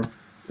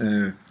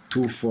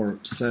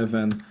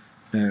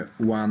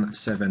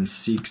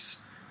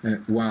 542476176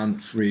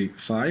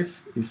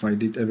 if I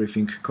did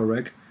everything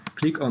correct.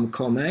 Click on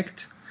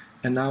connect,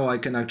 and now I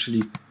can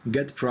actually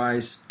get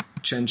price,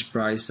 change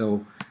price.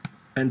 So,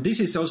 and this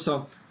is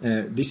also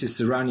this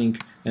is running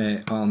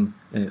on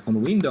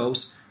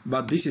Windows,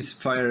 but this is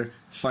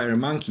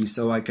FireMonkey,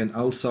 so I can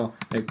also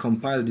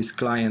compile this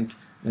client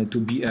to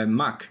be a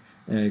Mac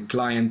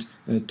client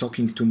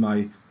talking to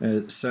my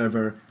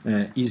server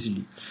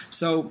easily.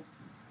 So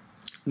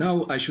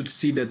now I should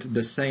see that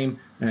the same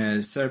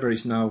server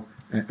is now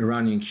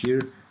running here.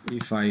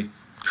 If I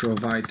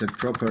provide a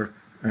proper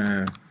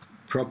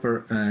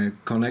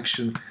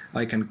connection,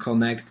 I can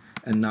connect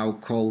and now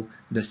call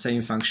the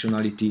same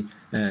functionality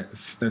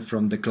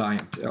from the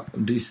client,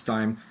 this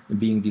time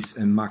being this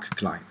Mac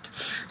client.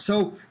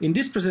 So in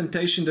this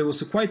presentation there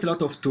was quite a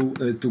lot of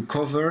to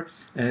cover,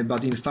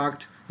 but in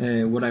fact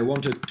what I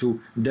wanted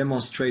to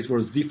demonstrate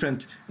was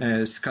different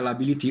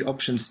scalability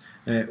options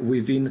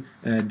within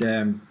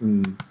the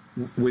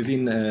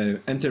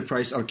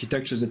enterprise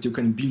architectures that you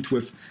can build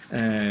with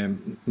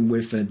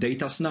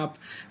DataSnap.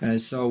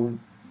 So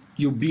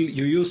you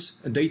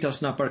use a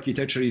DataSnap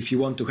architecture if you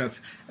want to have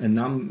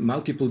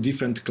multiple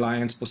different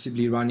clients,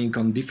 possibly running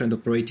on different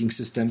operating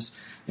systems,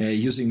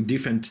 using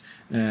different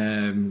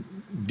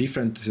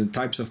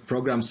types of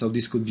programs. So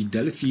this could be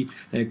Delphi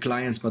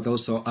clients, but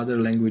also other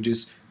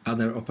languages,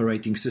 other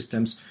operating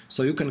systems.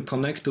 So you can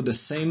connect to the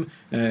same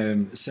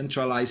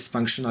centralized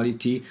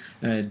functionality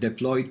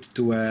deployed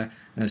to a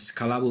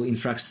scalable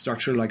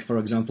infrastructure, like for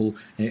example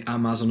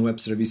Amazon Web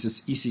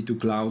Services, EC2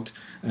 Cloud.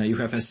 You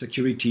have a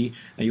security,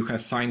 you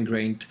have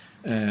fine-grained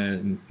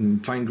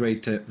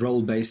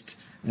role-based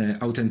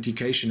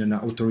authentication and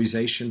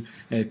authorization,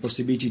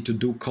 possibility to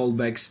do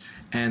callbacks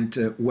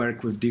and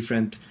work with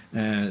different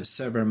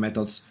server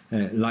methods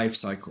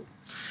lifecycle.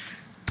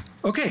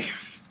 Okay.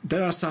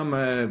 There are some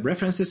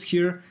references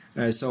here,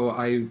 so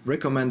I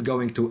recommend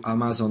going to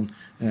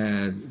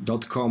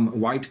Amazon.com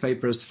white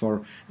papers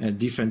for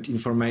different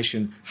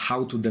information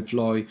how to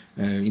deploy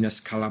in a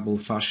scalable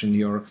fashion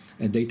your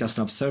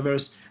DataSnap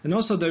servers. And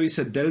also there is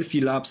a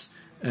Delphi Labs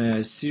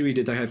series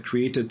that I have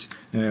created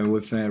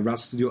with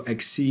RadStudio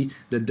XE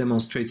that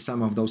demonstrates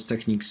some of those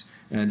techniques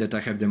that I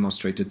have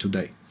demonstrated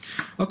today.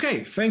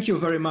 Okay, thank you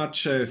very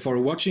much for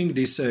watching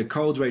this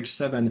CodeRage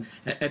 7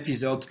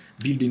 episode,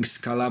 building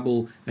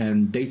scalable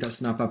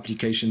DataSnap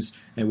applications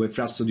with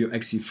RadStudio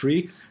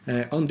XE3.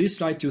 On this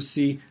slide you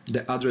see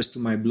the address to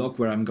my blog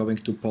where I'm going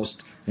to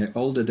post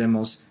all the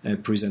demos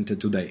presented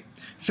today.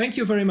 Thank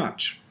you very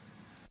much.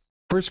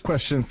 First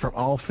question from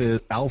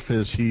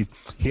Alphiz.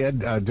 He had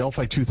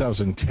Delphi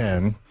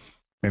 2010,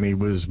 and he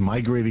was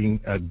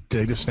migrating a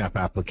DataSnap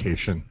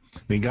application.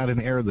 And he got an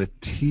error that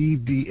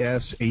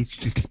TDS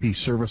HTTP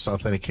Service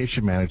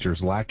Authentication Manager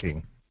is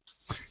lacking.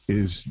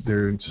 Is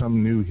there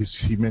some new,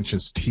 he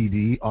mentions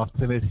TD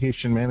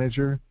Authentication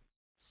Manager,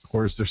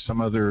 or is there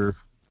some other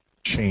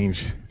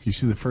change? You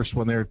see the first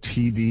one there,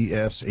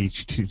 TDS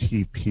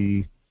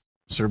HTTP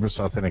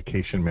Service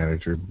Authentication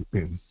Manager.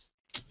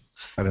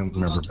 I don't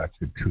remember back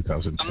to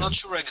 2010. I'm not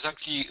sure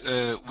exactly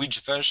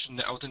which version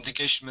the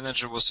Authentication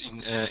Manager was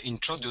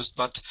introduced,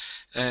 but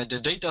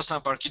the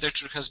DataSnap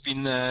architecture has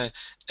been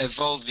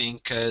evolving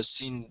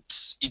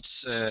since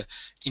its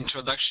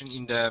introduction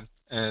in the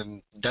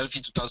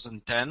Delphi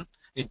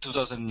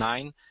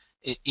 2009.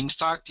 In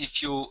fact,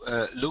 if you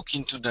look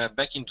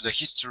back into the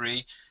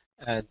history,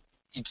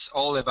 it's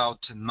all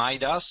about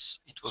Midas.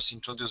 It was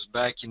introduced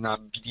back in, I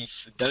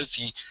believe,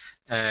 Delphi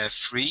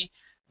 3.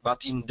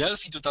 But in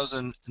Delphi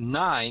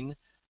 2009,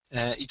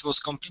 it was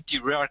completely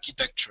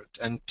re-architectured.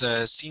 And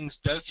since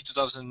Delphi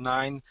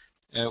 2009,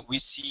 we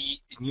see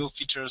new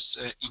features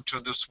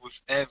introduced with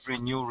every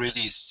new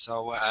release.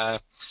 So I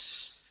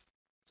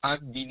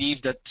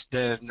believe that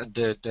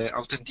the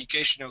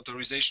authentication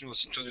authorization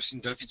was introduced in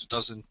Delphi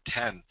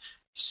 2010.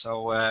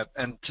 So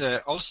and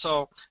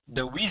also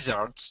the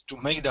wizards to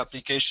make the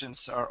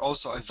applications are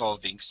also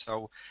evolving.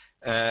 So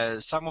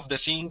some of the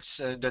things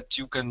that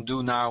you can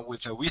do now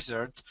with a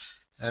wizard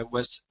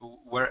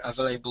were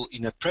available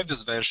in the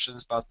previous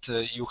versions, but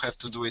you have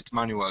to do it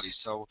manually.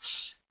 So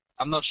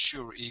I'm not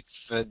sure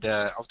if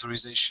the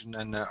authorization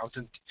and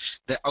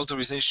the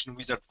authorization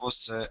wizard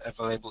was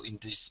available in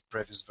this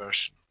previous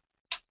version.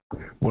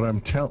 What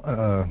I'm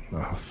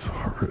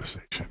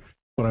authorization.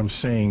 What I'm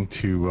saying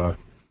to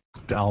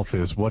Alpha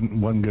is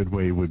one good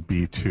way would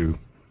be to,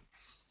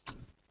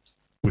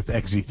 with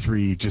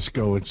XE3, just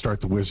go and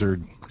start the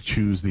wizard,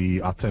 choose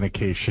the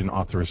authentication,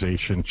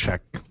 authorization,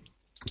 check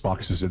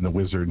boxes in the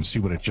wizard and see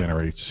what it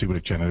generates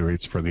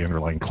for the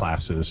underlying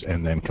classes,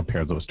 and then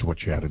compare those to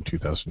what you had in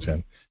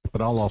 2010.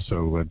 But I'll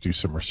also do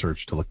some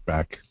research to look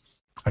back.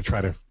 I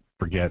try to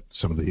forget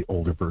some of the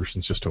older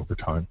versions just over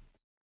time.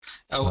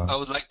 I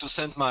would like to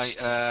send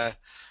my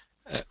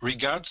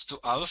regards to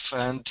Alf,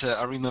 and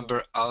I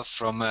remember Alf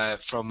from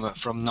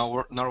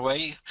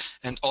Norway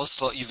and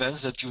Oslo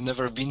events that you've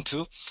never been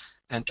to,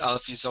 and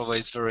Alf is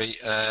always very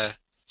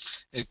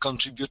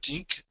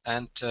contributing,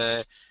 and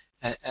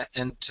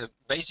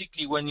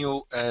basically when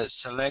you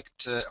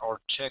select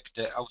or check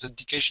the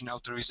authentication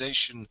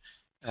authorization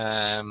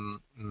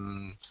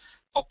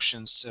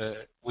options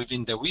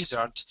within the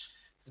wizard,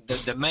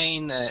 the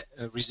main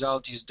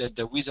result is that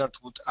the wizard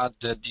would add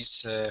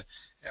this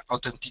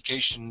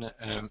authentication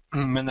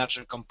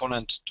manager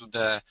component to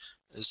the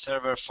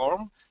server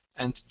form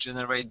and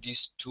generate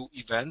these two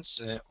events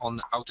on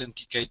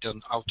authenticate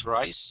and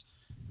authorize.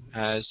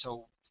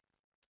 So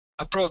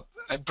I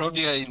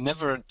probably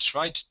never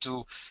tried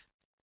to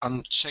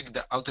uncheck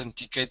the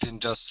authenticate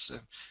and just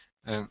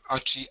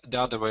actually the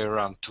other way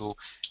around, to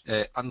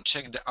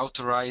uncheck the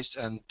authorize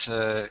and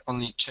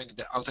only check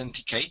the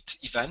authenticate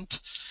event.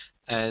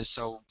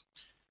 So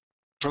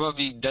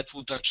probably that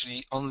would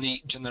actually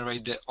only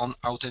generate the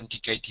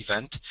on-authenticate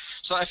event.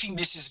 So I think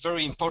this is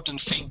very important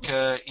thing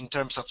in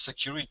terms of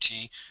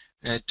security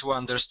to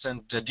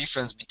understand the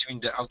difference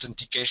between the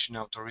authentication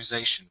and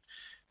authorization.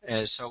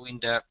 So in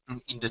the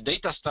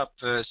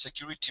DataSnap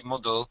security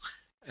model,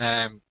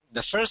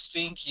 the first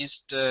thing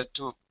is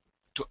to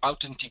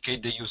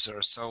authenticate the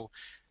user. So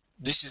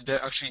this is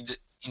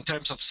in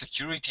terms of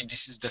security,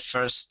 this is the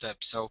first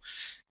step. So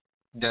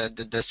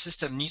the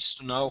system needs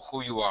to know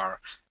who you are.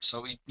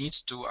 So it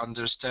needs to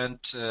understand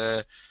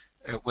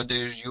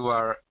whether you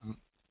are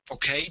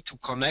okay to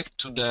connect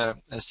to the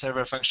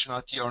server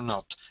functionality or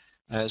not.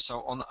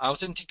 So on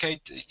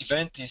authenticate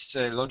event is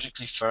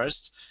logically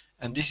first,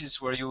 and this is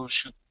where you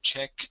should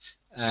check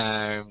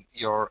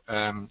your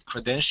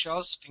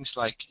credentials, things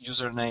like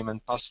username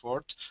and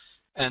password,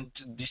 and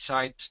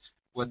decide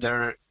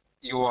whether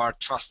you are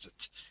trusted.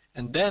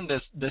 And then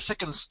the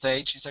second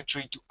stage is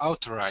actually to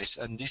authorize,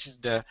 and this is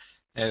the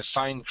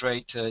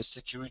fine-grained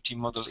security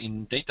model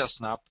in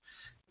DataSnap,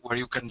 where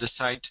you can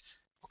decide,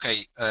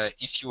 okay,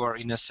 if you are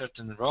in a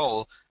certain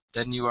role,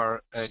 then you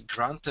are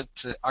granted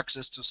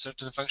access to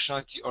certain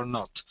functionality or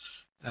not.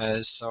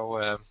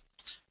 So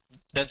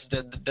that's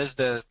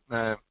the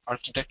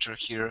architecture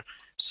here.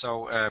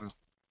 So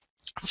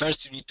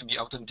first you need to be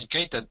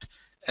authenticated,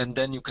 and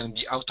then you can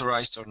be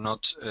authorized or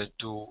not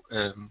to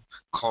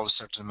call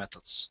certain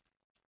methods.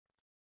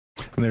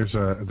 And there's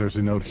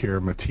a note here.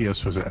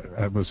 Matthias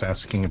was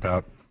asking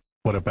about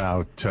what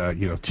about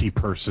T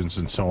persons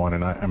and so on,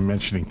 and I'm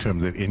mentioning to him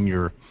that in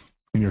your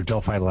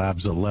Delphi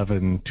Labs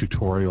 11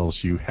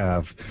 tutorials you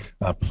have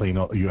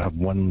you have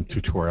one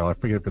tutorial. I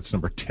forget if it's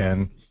number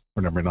 10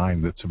 or number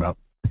 9 that's about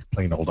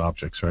plain old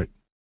objects, right?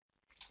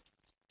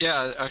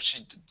 Yeah,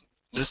 actually,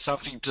 there's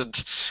something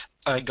that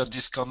I got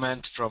this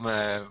comment from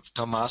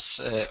Thomas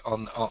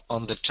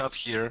on the chat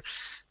here,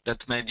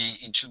 that maybe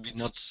it should be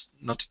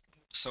not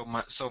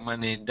so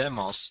many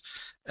demos,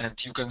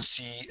 and you can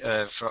see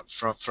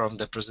from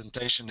the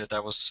presentation that I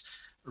was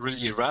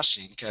really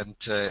rushing, and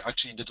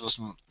actually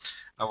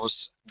I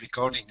was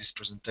recording this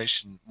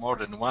presentation more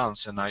than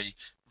once, and I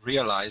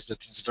realized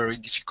that it's very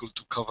difficult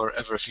to cover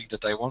everything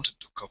that I wanted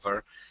to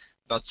cover.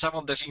 But some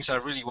of the things I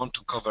really want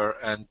to cover,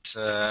 and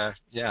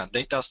yeah,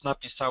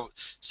 DataSnap is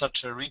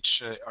such a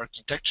rich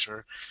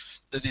architecture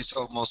that it's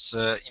almost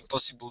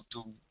impossible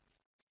to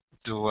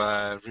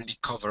really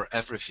cover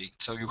everything.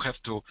 So you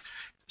have to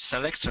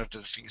select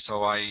certain things.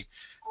 So I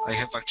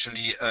have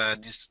actually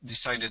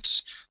decided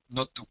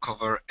not to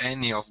cover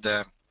any of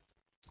the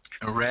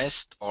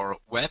REST or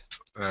web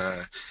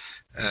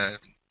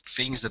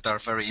things that are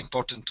very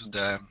important to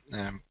the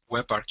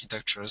web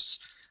architectures.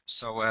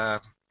 So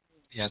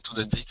yeah, to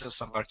the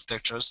DataSnap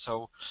architecture.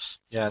 So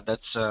yeah,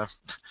 that's a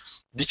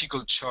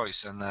difficult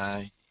choice,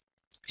 and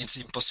it's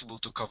impossible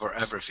to cover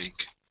everything.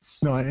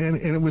 No, and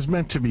it was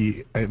meant to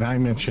be. And I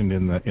mentioned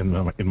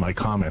in my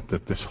comment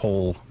that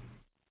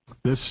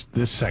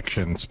this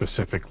section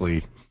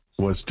specifically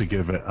was to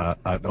give an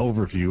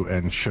overview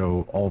and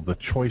show all the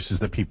choices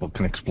that people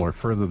can explore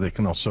further. They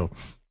can also,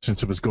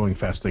 since it was going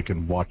fast, they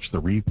can watch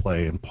the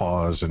replay and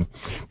pause and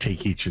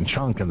take each in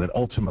chunk, and that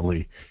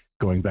ultimately,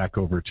 going back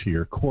over to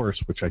your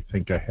course, which I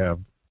think I have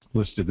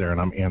listed there,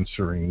 and I'm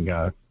answering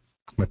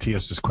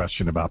Matthias's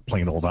question about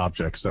plain old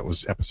objects. That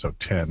was episode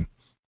 10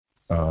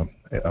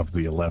 of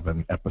the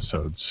 11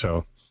 episodes.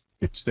 So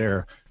it's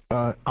there.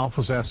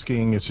 Alpha's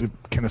asking,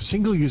 can a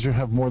single user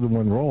have more than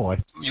one role?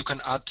 You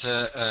can add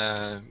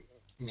a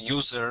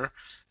user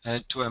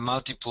to a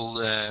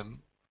multiple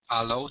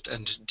allowed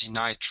and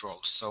denied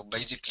roles. So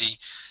basically,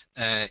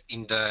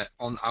 in the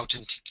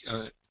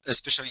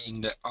especially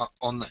in the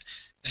on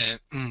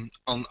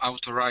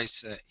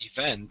authorize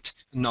event,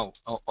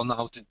 on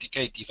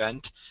authenticate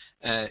event,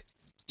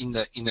 in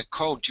the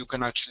code you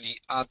can actually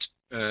add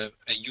a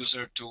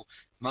user to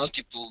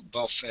multiple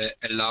both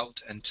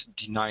allowed and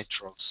denied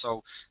roles.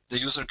 So the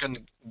user can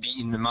be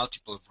in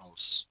multiple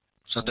roles.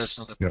 So that's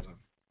not a problem.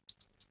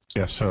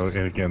 Yeah. So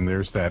again,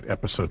 there's that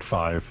episode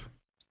 5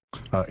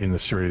 in the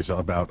series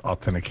about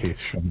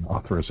authentication,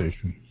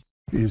 authorization.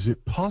 Is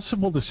it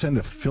possible to send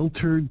a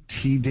filtered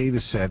T data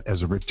set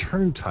as a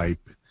return type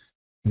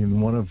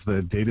in one of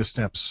the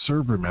DataSnap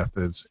server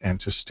methods and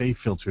to stay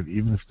filtered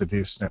even if the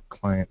DataSnap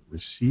client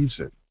receives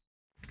it?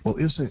 Well,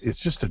 it's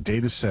just a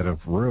data set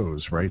of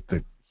rows, right?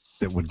 That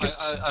would get.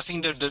 I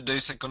think there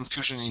is a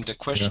confusion in the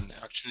question.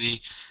 Yeah.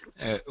 Actually,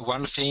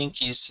 one thing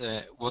is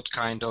what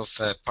kind of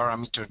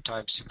parameter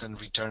types you can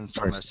return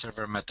from a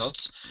server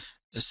methods.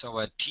 So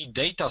a T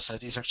data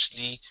set is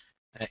actually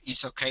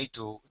is okay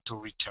to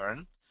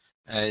return.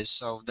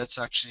 So that's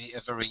actually a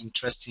very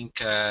interesting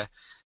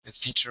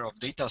feature of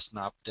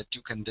DataSnap, that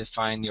you can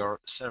define your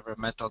server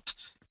method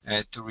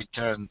to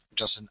return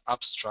just an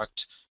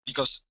abstract,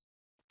 because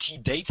T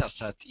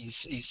dataset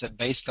is a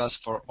base class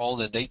for all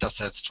the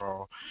datasets,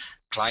 for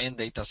client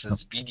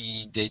datasets,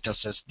 BD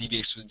datasets,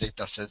 DBX with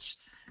datasets,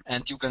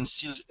 and you can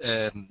still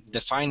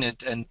define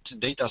it, and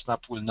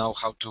DataSnap will know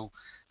how to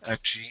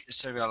actually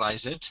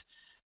serialize it.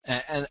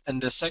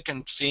 And the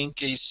second thing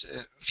is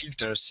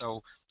filters.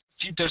 So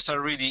filters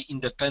are really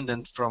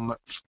independent from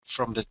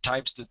the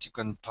types that you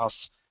can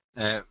pass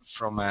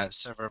from a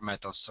server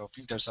method. So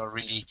filters are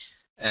really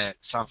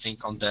something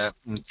on the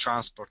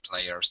transport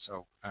layer.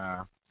 So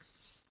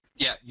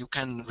yeah, you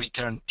can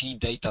return T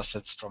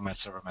datasets from a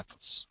server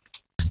methods.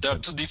 There are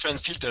two different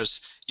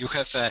filters. You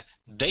have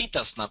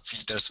DataSnap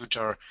filters, which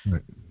are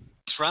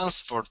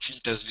transport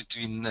filters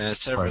between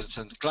servers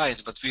and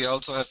clients, but we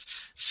also have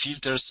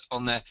filters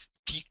on a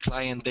T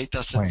client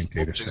datasets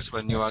objects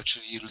when you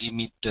actually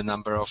limit the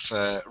number of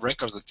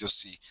records that you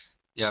see.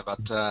 Yeah,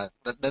 but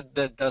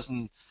that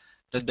doesn't.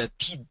 The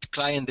T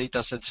client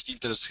datasets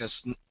filters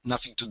has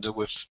nothing to do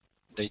with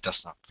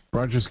DataSnap.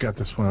 Roger's got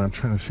this one. I'm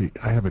trying to see.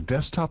 I have a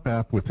desktop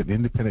app with an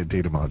independent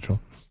data module.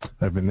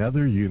 I have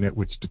another unit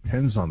which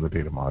depends on the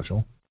data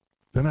module.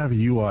 Then I have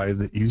a UI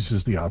that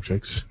uses the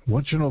objects.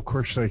 What general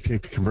course should I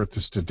take to convert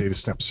this to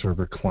DataSnap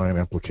server client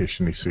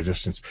application? Any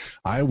suggestions?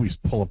 I always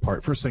pull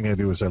apart. First thing I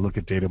do is I look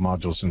at data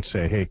modules and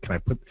say, hey,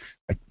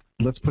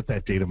 let's put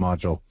that data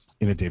module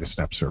in a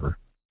DataSnap server.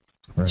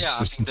 Right? Yeah,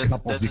 just I think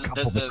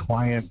decouple the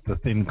client, the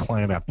thin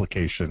client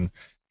application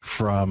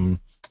from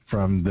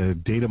the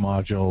data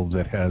module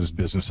that has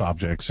business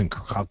objects and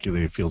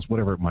calculated fields,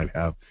 whatever it might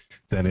have.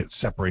 Then it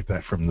separate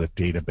that from the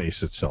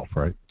database itself,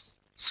 right?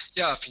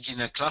 Yeah, I think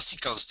in a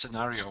classical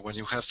scenario, when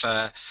you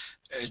have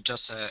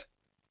just a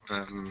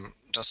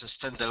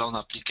standalone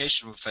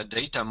application with a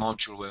data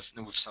module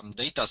with some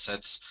data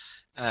sets,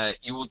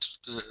 you would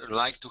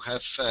like to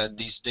have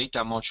this data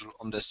module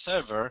on the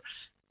server,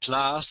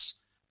 plus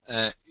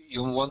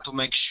you want to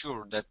make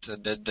sure that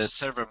the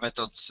server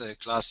methods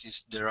class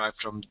is derived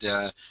from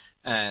the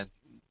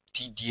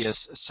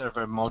TDS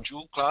server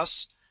module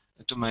class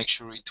to make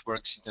sure it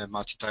works in a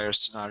multi-tier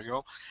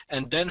scenario.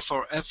 And then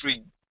for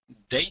every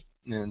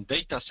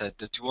data set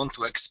that you want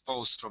to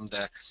expose from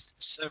the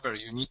server,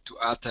 you need to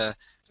add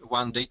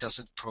one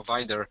dataset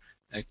provider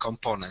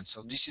component.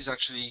 So this is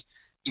actually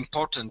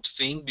important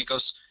thing,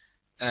 because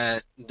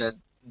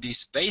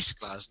this base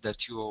class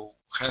that you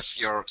have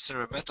your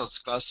server methods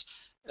class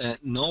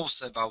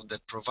knows about the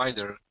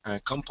provider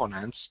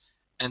components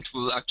and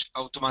will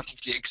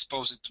automatically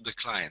expose it to the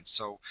client.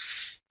 So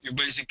you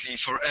basically,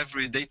 for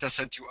every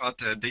dataset, you add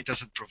a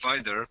dataset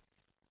provider,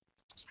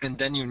 and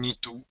then you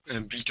need to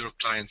build your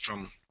client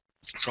from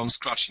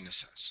scratch, in a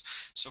sense.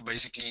 So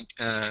basically,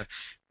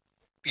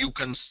 you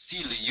can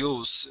still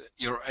use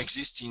your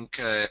existing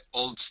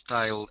old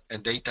style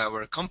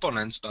data-aware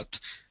components, but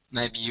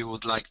maybe you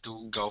would like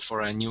to go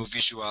for a new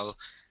visual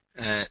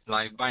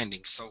live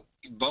binding. So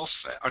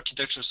both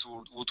architectures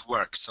would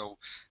work. So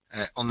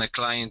on the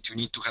client, you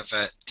need to have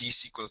a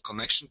T-SQL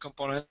connection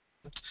component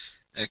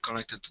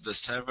connected to the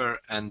server,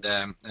 and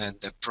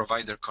the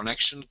provider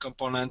connection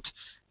component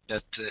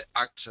that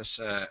acts as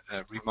a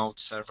remote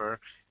server.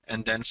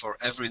 And then for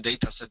every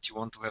dataset, you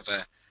want to have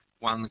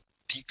one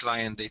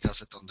T-client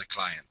dataset on the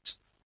client.